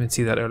didn't even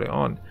see that early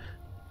on.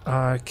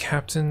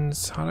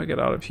 Captain's. How do I get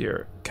out of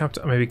here?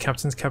 Maybe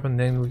captain's cabin.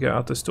 Then we go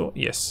out this door.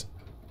 Yes.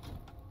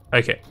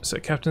 Okay. So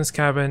captain's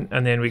cabin,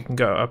 and then we can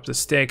go up the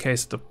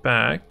staircase at the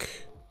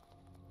back.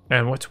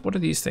 And what are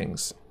these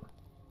things?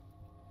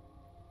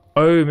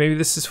 Oh, maybe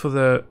this is for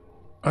the.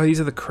 Oh,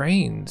 these are the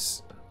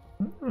cranes.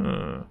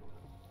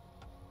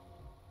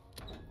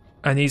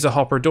 And these are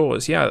hopper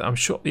doors. Yeah, I'm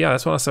sure. Yeah,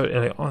 that's what I saw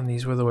earlier on.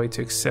 These were the way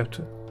to accept.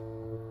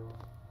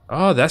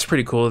 Oh, that's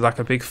pretty cool. Like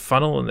a big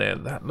funnel in there.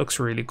 That looks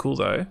really cool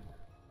though.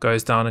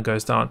 Goes down and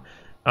goes down.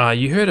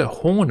 You heard a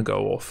horn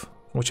go off,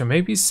 which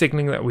may be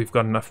signaling that we've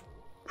got enough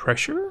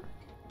pressure.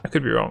 I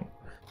could be wrong.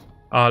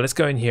 Let's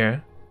go in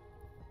here.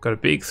 Got a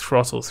big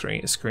throttle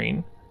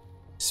screen.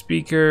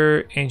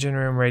 Speaker, engine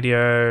room,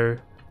 radio.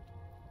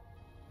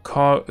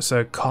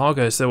 So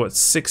cargo, so what,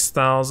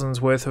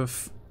 6,000's worth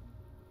of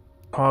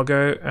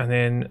cargo, and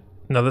then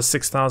another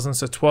 6,000,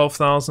 so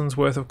 12,000's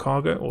worth of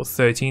cargo, or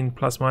 13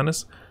 plus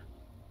minus.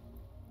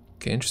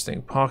 Okay,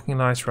 interesting. Parking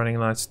lights, running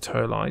lights,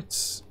 tow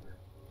lights,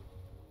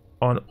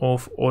 on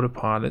off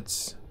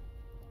autopilots.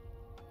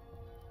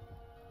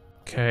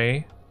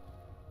 Okay.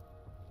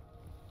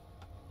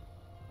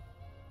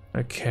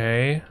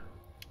 Okay.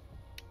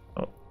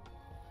 Oh,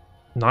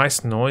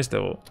 nice noise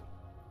level.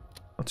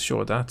 Not sure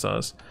what that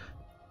does.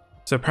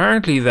 So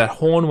apparently that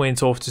horn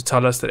went off to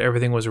tell us that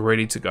everything was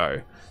ready to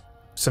go.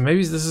 So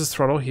maybe this is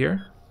throttle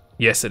here?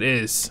 Yes, it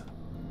is.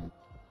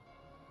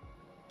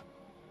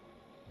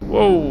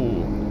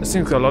 Whoa, this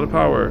thing's got a lot of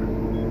power.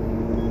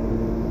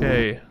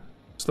 Okay,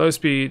 slow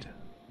speed.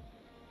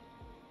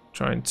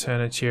 Try and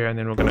turn it here, and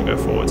then we're gonna go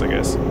forwards, I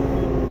guess.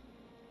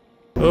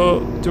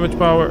 Oh, too much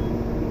power.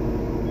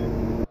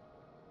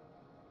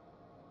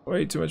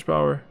 Way too much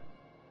power.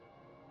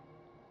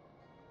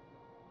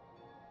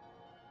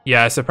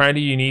 Yeah, so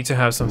apparently you need to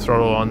have some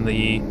throttle on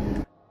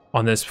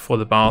this for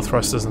the bow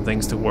thrusters and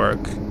things to work.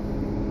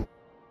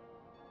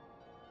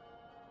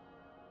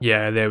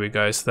 Yeah, there we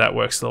go. So that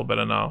works a little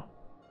better now.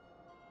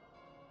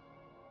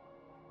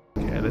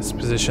 Okay, let's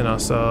position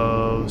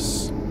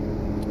ourselves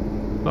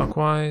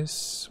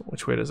clockwise.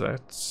 Which way does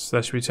that?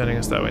 That should be turning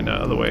us that way, no,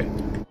 other way.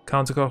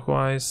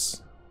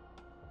 Counterclockwise.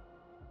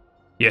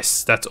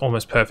 Yes, that's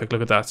almost perfect.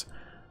 Look at that.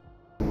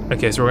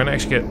 Okay, so we're gonna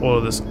actually get all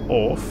of this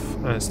off.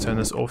 Let's turn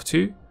this off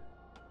too.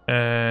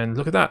 And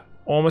look at that,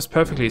 almost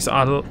perfectly.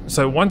 So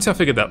once I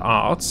figured that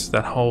out,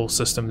 that whole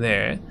system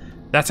there,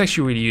 that's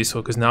actually really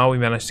useful because now we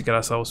managed to get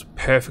ourselves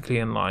perfectly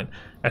in line.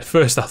 At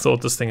first I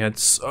thought this thing had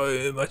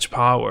so much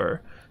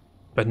power,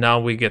 but now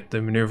we get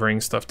the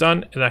maneuvering stuff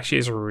done. It actually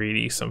is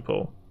really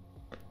simple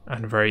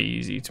and very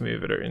easy to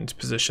move it into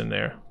position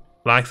there,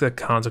 like the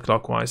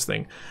counterclockwise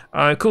thing.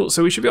 Cool,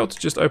 so we should be able to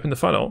just open the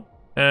funnel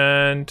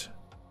and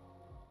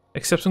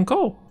accept some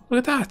coal. Look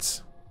at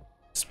that,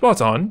 spot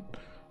on.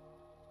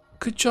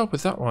 Good job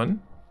with that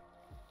one.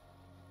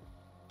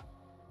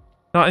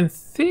 Now, in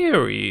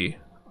theory,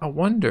 I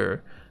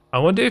wonder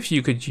if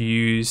you could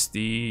use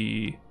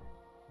the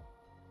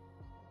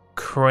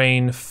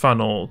crane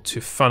funnel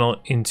to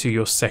funnel into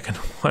your second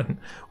one.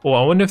 Or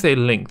I wonder if they're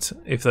linked,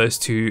 if those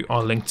two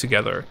are linked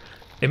together.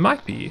 It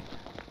might be.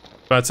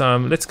 But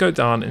let's go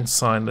down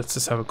inside. Let's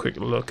just have a quick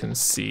look and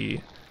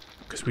see.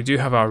 Because we do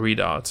have our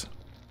readout.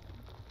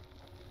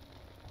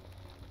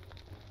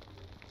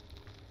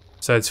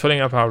 So it's filling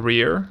up our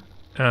rear.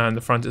 And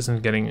the front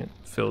isn't getting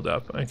filled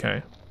up.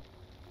 Okay.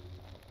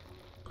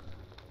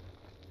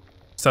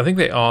 So I think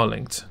they are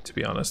linked, to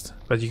be honest.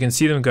 But you can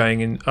see them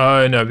going in.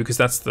 Oh no, because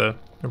that's the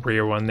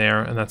rear one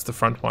there, and that's the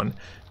front one.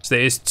 So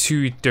there is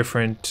two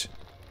different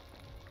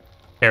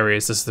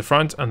areas. This is the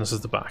front, and this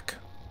is the back.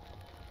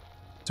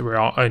 So we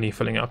are only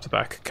filling up the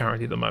back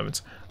currently at the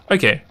moment.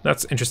 Okay,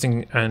 that's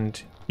interesting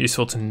and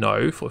useful to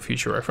know for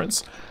future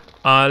reference.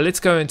 Let's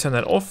go and turn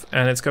that off,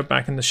 and let's go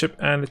back in the ship,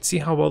 and let's see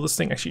how well this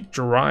thing actually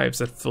drives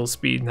at full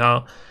speed.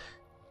 Now,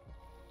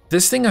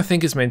 this thing I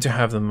think is meant to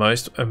have the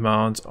most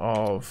amount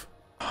of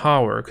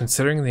power,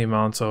 considering the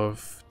amount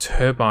of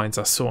turbines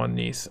I saw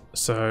underneath.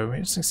 So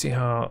interesting to see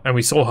how, and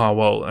we saw how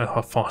well and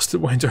how fast it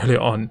went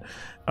earlier on.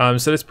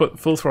 So let's put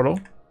full throttle.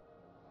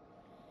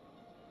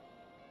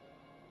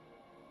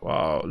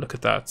 Wow, look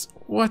at that.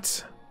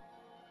 What?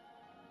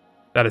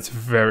 That is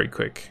very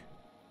quick.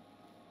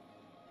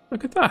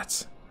 Look at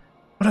that.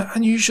 What an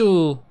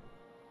unusual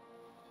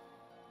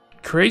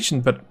creation,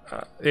 but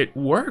it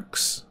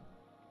works.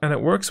 And it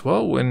works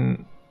well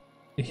when,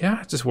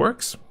 yeah, it just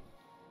works.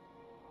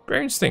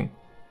 Very interesting.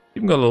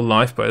 Even got a little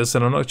lifeboat. As I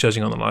said, I'm not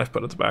judging on the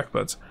lifeboat at the back,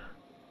 but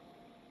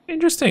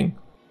interesting.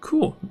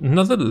 Cool.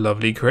 Another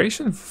lovely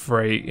creation.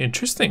 Very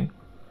interesting.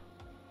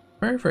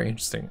 Very, very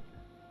interesting.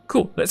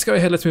 Cool. Let's go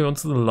ahead. Let's move on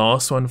to the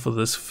last one for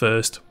this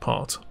first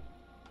part.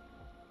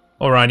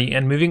 Alrighty,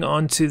 and moving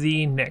on to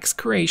the next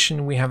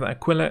creation, we have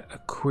Aquila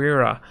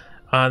Aquira.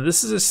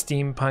 This is a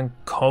steampunk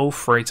coal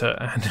freighter,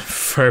 and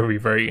very,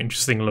 very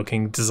interesting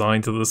looking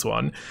design to this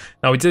one.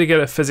 Now, we did get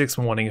a physics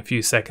warning a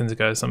few seconds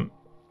ago, so I'm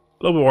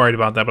a little bit worried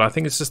about that, but I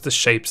think it's just the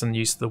shapes and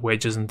use of the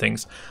wedges and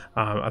things.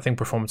 I think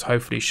performance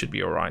hopefully should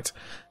be alright.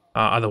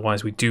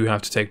 Otherwise, we do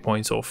have to take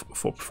points off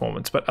for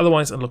performance, but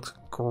otherwise it looks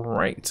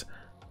great.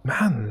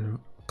 Man,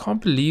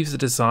 can't believe the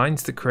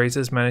designs the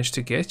creators managed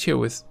to get here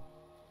with.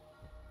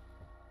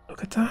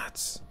 Look at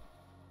that.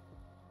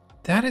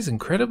 That is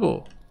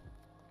incredible.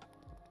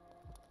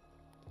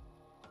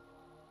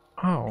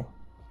 Wow.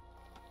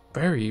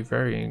 Very,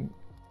 very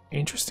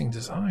interesting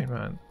design,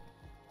 man.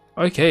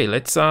 Okay,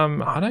 let's how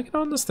do I get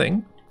on this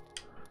thing?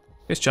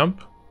 Let's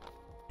jump.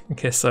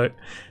 Okay, so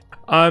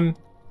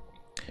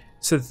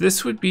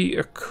this would be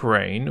a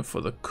crane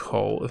for the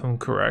coal, if I'm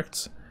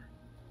correct.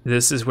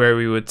 This is where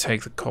we would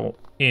take the coal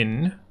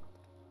in.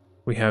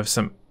 We have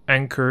some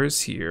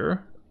anchors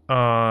here.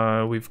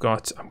 We've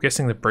got, I'm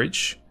guessing, the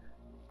bridge.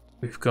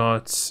 We've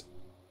got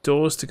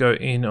doors to go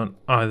in on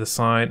either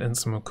side and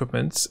some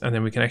equipment, and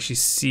then we can actually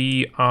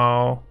see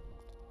our,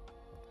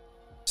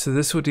 so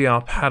this would be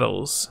our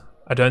paddles.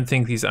 I don't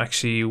think these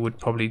actually would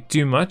probably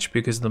do much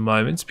because of the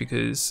moment,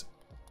 because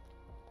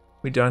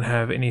we don't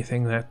have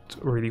anything that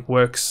really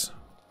works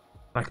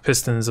like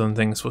pistons and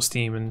things for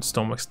steam and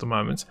Stormworks at the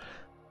moment.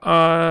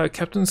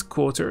 Captain's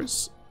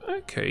quarters.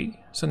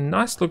 Okay, so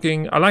nice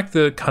looking. I like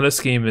the color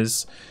scheme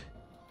is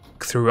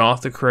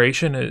throughout the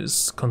creation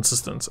is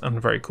consistent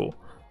and very cool.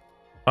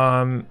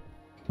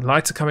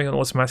 Lights are coming on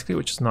automatically,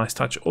 which is a nice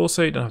touch.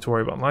 Also, you don't have to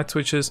worry about light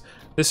switches.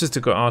 This is to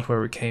go out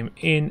where we came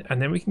in,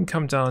 and then we can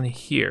come down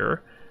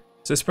here.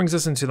 So this brings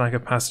us into like a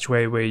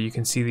passageway where you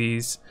can see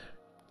these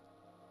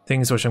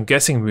things, which I'm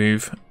guessing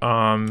move.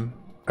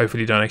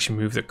 hopefully don't actually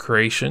move the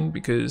creation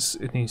because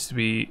it needs to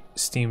be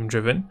steam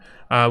driven.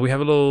 We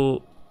have a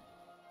little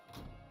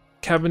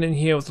cabin in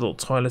here with a little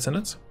toilet in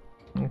it.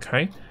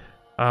 Okay.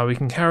 We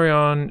can carry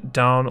on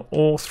down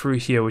all through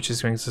here, which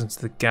is going us into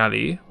the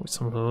galley with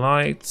some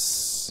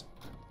lights.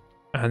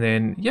 And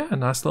then, yeah, a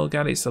nice little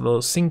galley. So a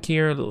little sink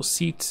here, a little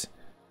seat,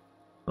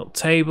 little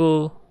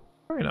table.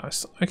 Very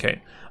nice.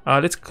 Okay.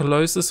 Let's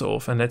close this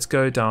off and let's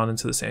go down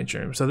into this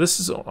engine room. So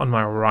this is on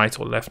my right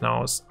or left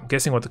now. I'm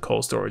guessing what the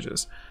coal storage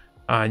is.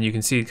 And you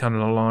can see it kind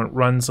of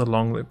runs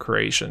along the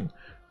creation.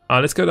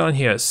 Let's go down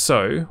here.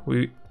 So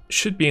we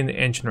should be in the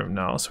engine room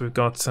now. So we've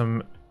got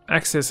some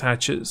access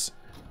hatches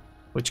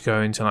which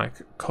go into like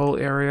coal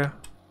area,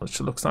 which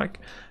it looks like.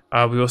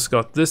 We also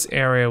got this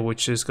area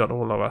which has got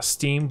all of our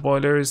steam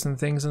boilers and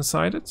things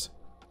inside it.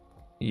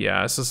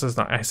 Yeah, so this is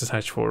not access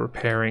hatch for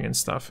repairing and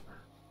stuff.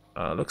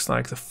 Looks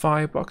like the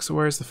firebox.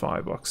 Where's the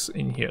firebox?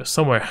 In here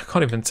somewhere. I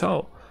can't even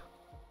tell.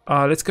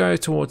 Let's go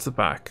towards the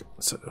back.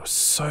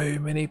 So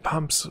many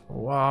pumps.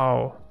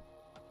 Wow.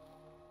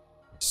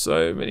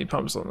 So many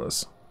pumps on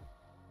this.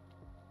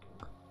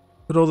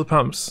 Look at all the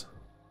pumps.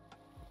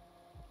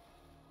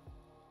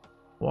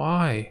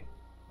 Why?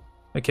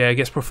 Okay, I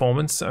guess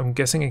performance. I'm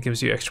guessing it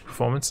gives you extra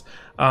performance.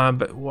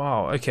 But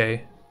wow,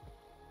 okay.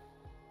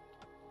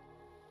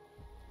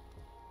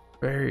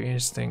 Very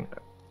interesting.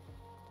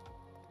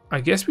 I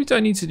guess we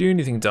don't need to do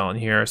anything down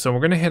here, so we're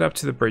going to head up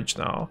to the bridge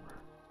now.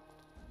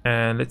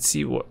 And let's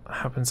see what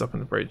happens up on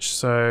the bridge.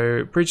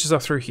 So, bridge is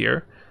up through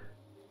here.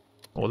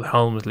 Or the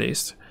helm at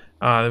least.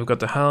 We've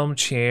got the helm,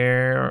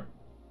 chair,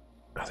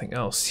 nothing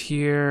else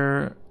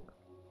here.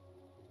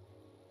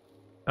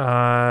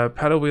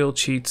 Paddle wheel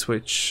cheat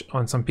switch.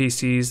 On some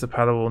PCs, the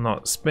paddle will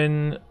not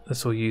spin.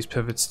 This will use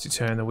pivots to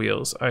turn the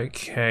wheels.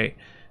 Okay,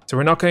 so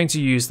we're not going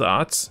to use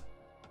that.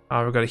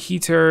 We've got a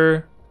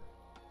heater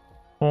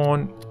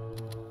on.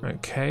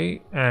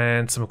 Okay,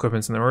 and some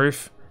equipment in the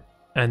roof.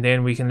 And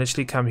then we can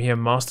literally come here,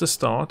 master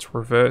start,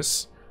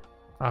 reverse.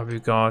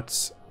 We've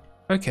got,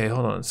 okay,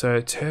 hold on.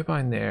 So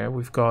turbine there.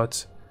 We've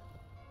got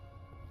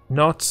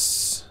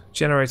knots,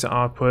 generator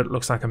output,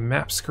 looks like a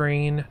map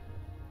screen,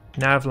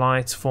 nav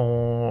lights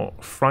for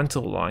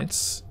frontal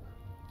lights,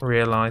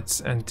 rear lights,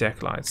 and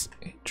deck lights.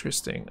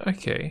 Interesting.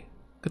 Okay,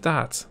 look at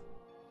that.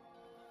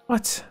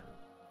 What?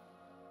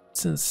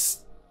 It's an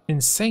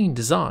insane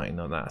design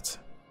on that.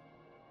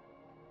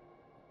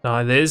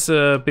 Now there's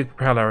a big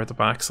propeller at the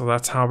back, so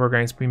that's how we're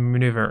going to be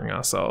maneuvering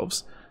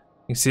ourselves.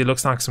 You can see it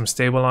looks like some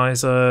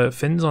stabilizer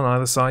fins on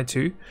either side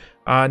too.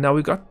 Now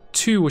we've got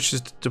two, which is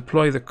to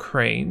deploy the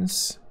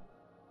cranes.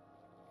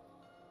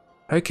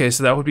 Okay,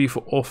 so that would be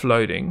for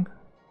offloading.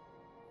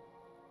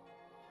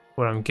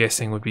 What I'm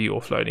guessing would be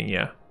offloading,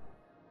 yeah.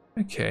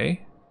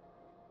 Okay.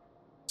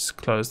 Let's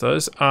close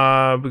those.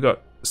 We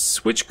got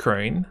switch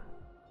crane.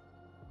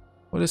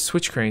 What does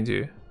switch crane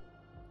do?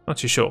 Not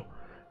too sure.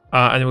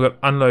 And then we've got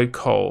unload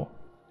coal.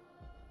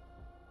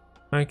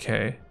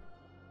 Okay.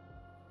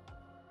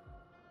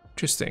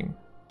 Interesting.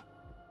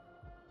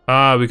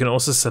 We can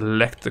also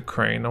select the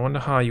crane. I wonder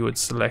how you would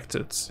select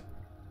it.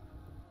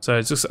 So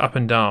it's just up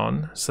and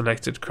down,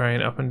 selected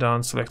crane, up and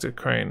down, selected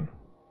crane.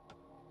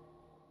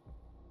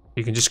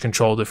 You can just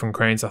control different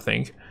cranes, I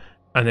think.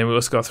 And then we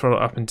also got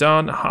throttle up and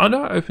down. How do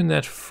I open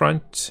that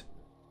front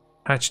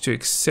hatch to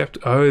accept?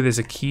 Oh, there's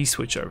a key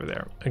switch over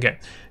there. Okay,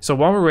 so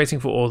while we're waiting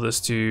for all this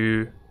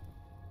to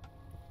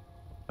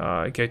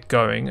get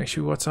going,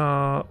 actually, what's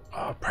our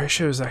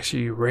pressure is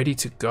actually ready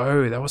to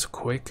go. That was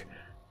quick.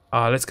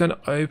 Let's go and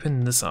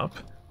open this up,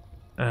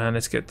 and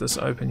let's get this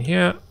open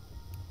here.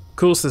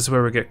 Cool. So this is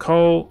where we get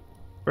coal.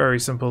 Very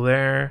simple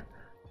there.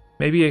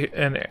 Maybe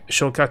a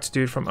shortcut to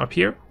do it from up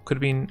here could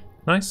have been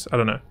nice. I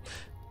don't know.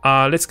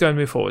 Let's go and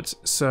move forwards.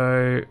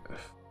 So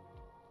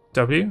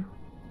W.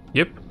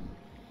 Yep.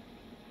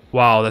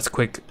 Wow, that's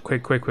quick.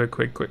 Quick.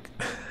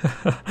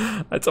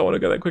 I don't want to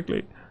go that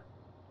quickly.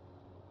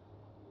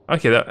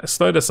 Okay, that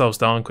slowed ourselves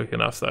down quick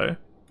enough though.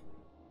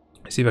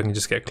 See if I can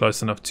just get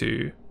close enough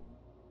to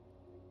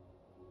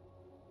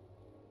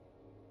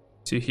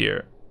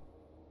here.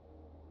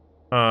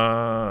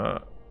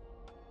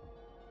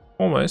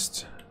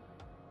 Almost.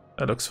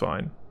 That looks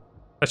fine.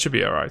 That should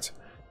be alright.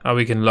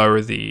 We can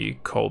lower the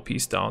coal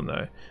piece down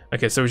though.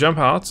 Okay, so we jump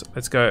out.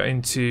 Let's go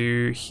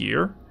into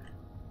here.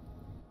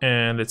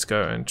 And let's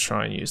go and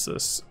try and use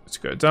this to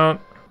go down.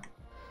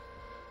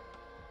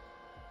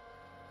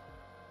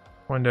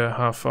 Wonder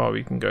how far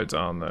we can go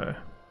down though.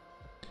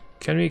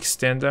 Can we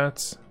extend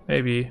that?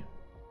 Maybe.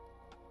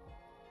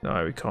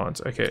 No, we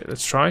can't. Okay,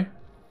 let's try.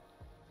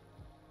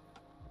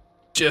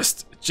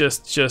 Just.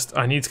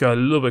 I need to go a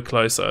little bit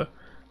closer.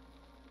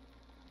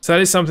 So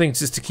that is something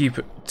just to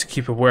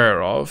keep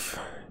aware of,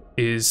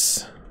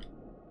 is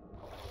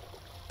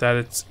that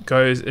it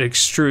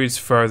extrudes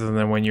further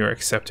than when you're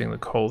accepting the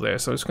coal there.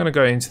 So I'm just going to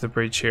go into the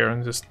bridge here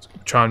and just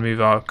try and move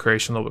our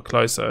creation a little bit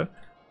closer.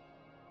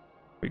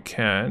 We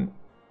can.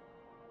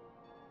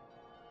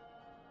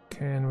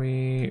 Can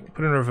we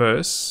put in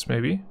reverse,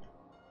 maybe?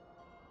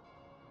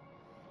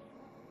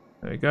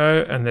 There we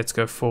go, and let's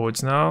go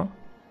forwards now.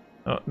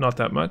 Oh, not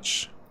that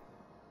much.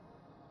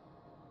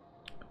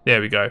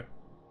 There we go.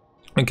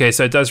 Okay,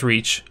 so it does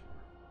reach.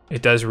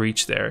 It does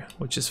reach there,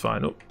 which is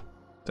fine. Oh,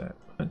 that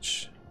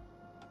much.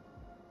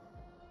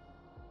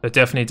 It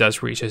definitely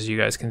does reach, as you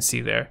guys can see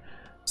there.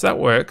 So that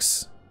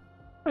works.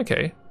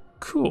 Okay,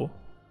 cool.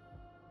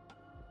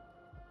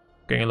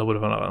 Getting a little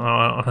bit of on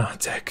our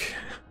deck.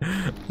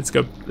 Let's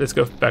go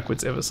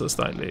backwards ever so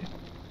slightly.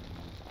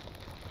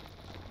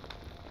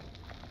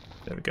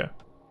 There we go.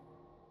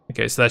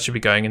 Okay, so that should be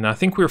going, and I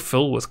think we're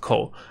filled with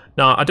coal.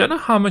 Now, I don't know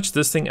how much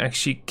this thing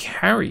actually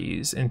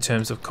carries in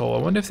terms of coal.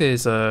 I wonder if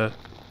there's a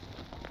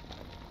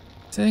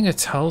thing that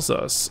tells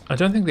us. I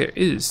don't think there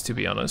is, to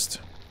be honest.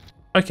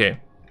 Okay.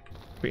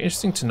 It'll be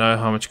interesting to know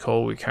how much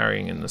coal we're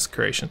carrying in this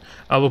creation.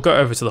 We'll go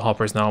over to the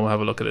hoppers now and we'll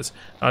have a look at this.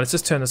 Let's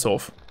just turn this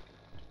off.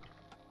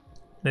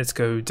 Let's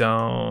go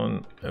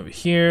down over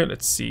here.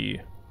 Let's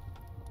see.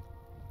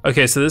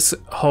 Okay, so this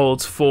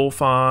holds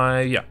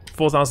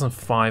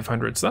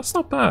 4,500. So that's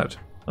not bad.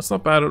 That's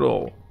not bad at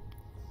all.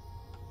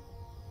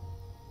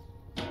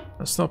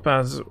 That's not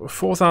bad.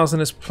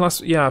 4,000 is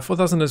plus. Yeah,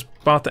 4,000 is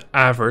about the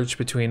average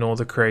between all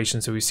the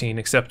creations that we've seen,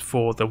 except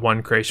for the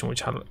one creation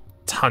which had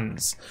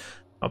tons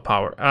of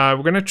power.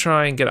 We're gonna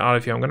try and get out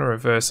of here. I'm gonna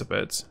reverse a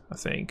bit, I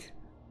think,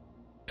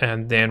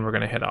 and then we're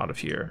gonna head out of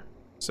here.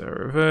 So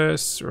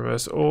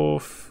reverse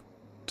off,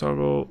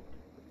 toggle.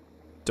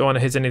 Don't want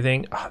to hit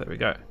anything. Ah, there we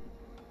go.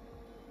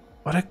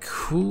 What a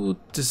cool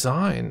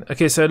design.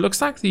 Okay, so it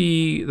looks like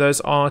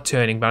those are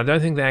turning, but I don't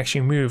think they're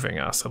actually moving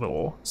us at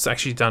all. It's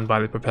actually done by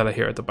the propeller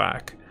here at the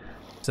back,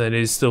 so it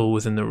is still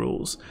within the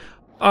rules.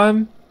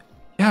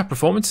 Yeah,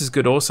 performance is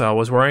good also. I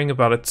was worrying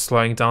about it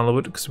slowing down a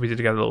little bit because we did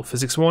get a little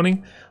physics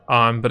warning,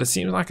 but it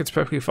seems like it's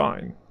perfectly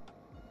fine.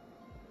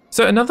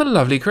 So another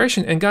lovely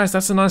creation, and guys,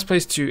 that's a nice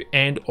place to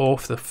end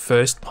off the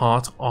first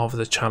part of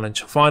the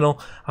challenge final.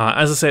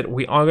 As I said,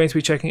 we are going to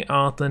be checking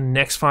out the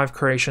next 5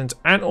 creations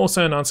and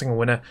also announcing a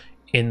winner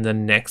in the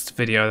next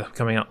video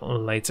coming out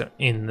later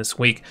in this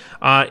week.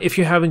 If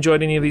you have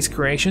enjoyed any of these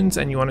creations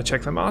and you want to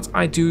check them out,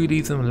 I do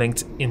leave them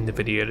linked in the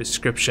video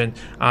description.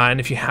 And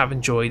if you have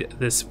enjoyed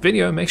this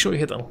video, make sure you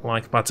hit the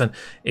like button.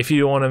 If you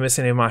don't want to miss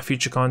any of my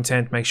future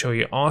content, make sure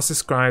you are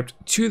subscribed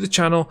to the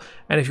channel.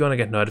 And if you want to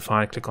get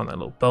notified, click on that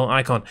little bell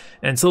icon.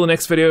 And until the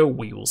next video,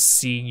 we will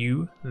see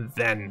you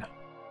then.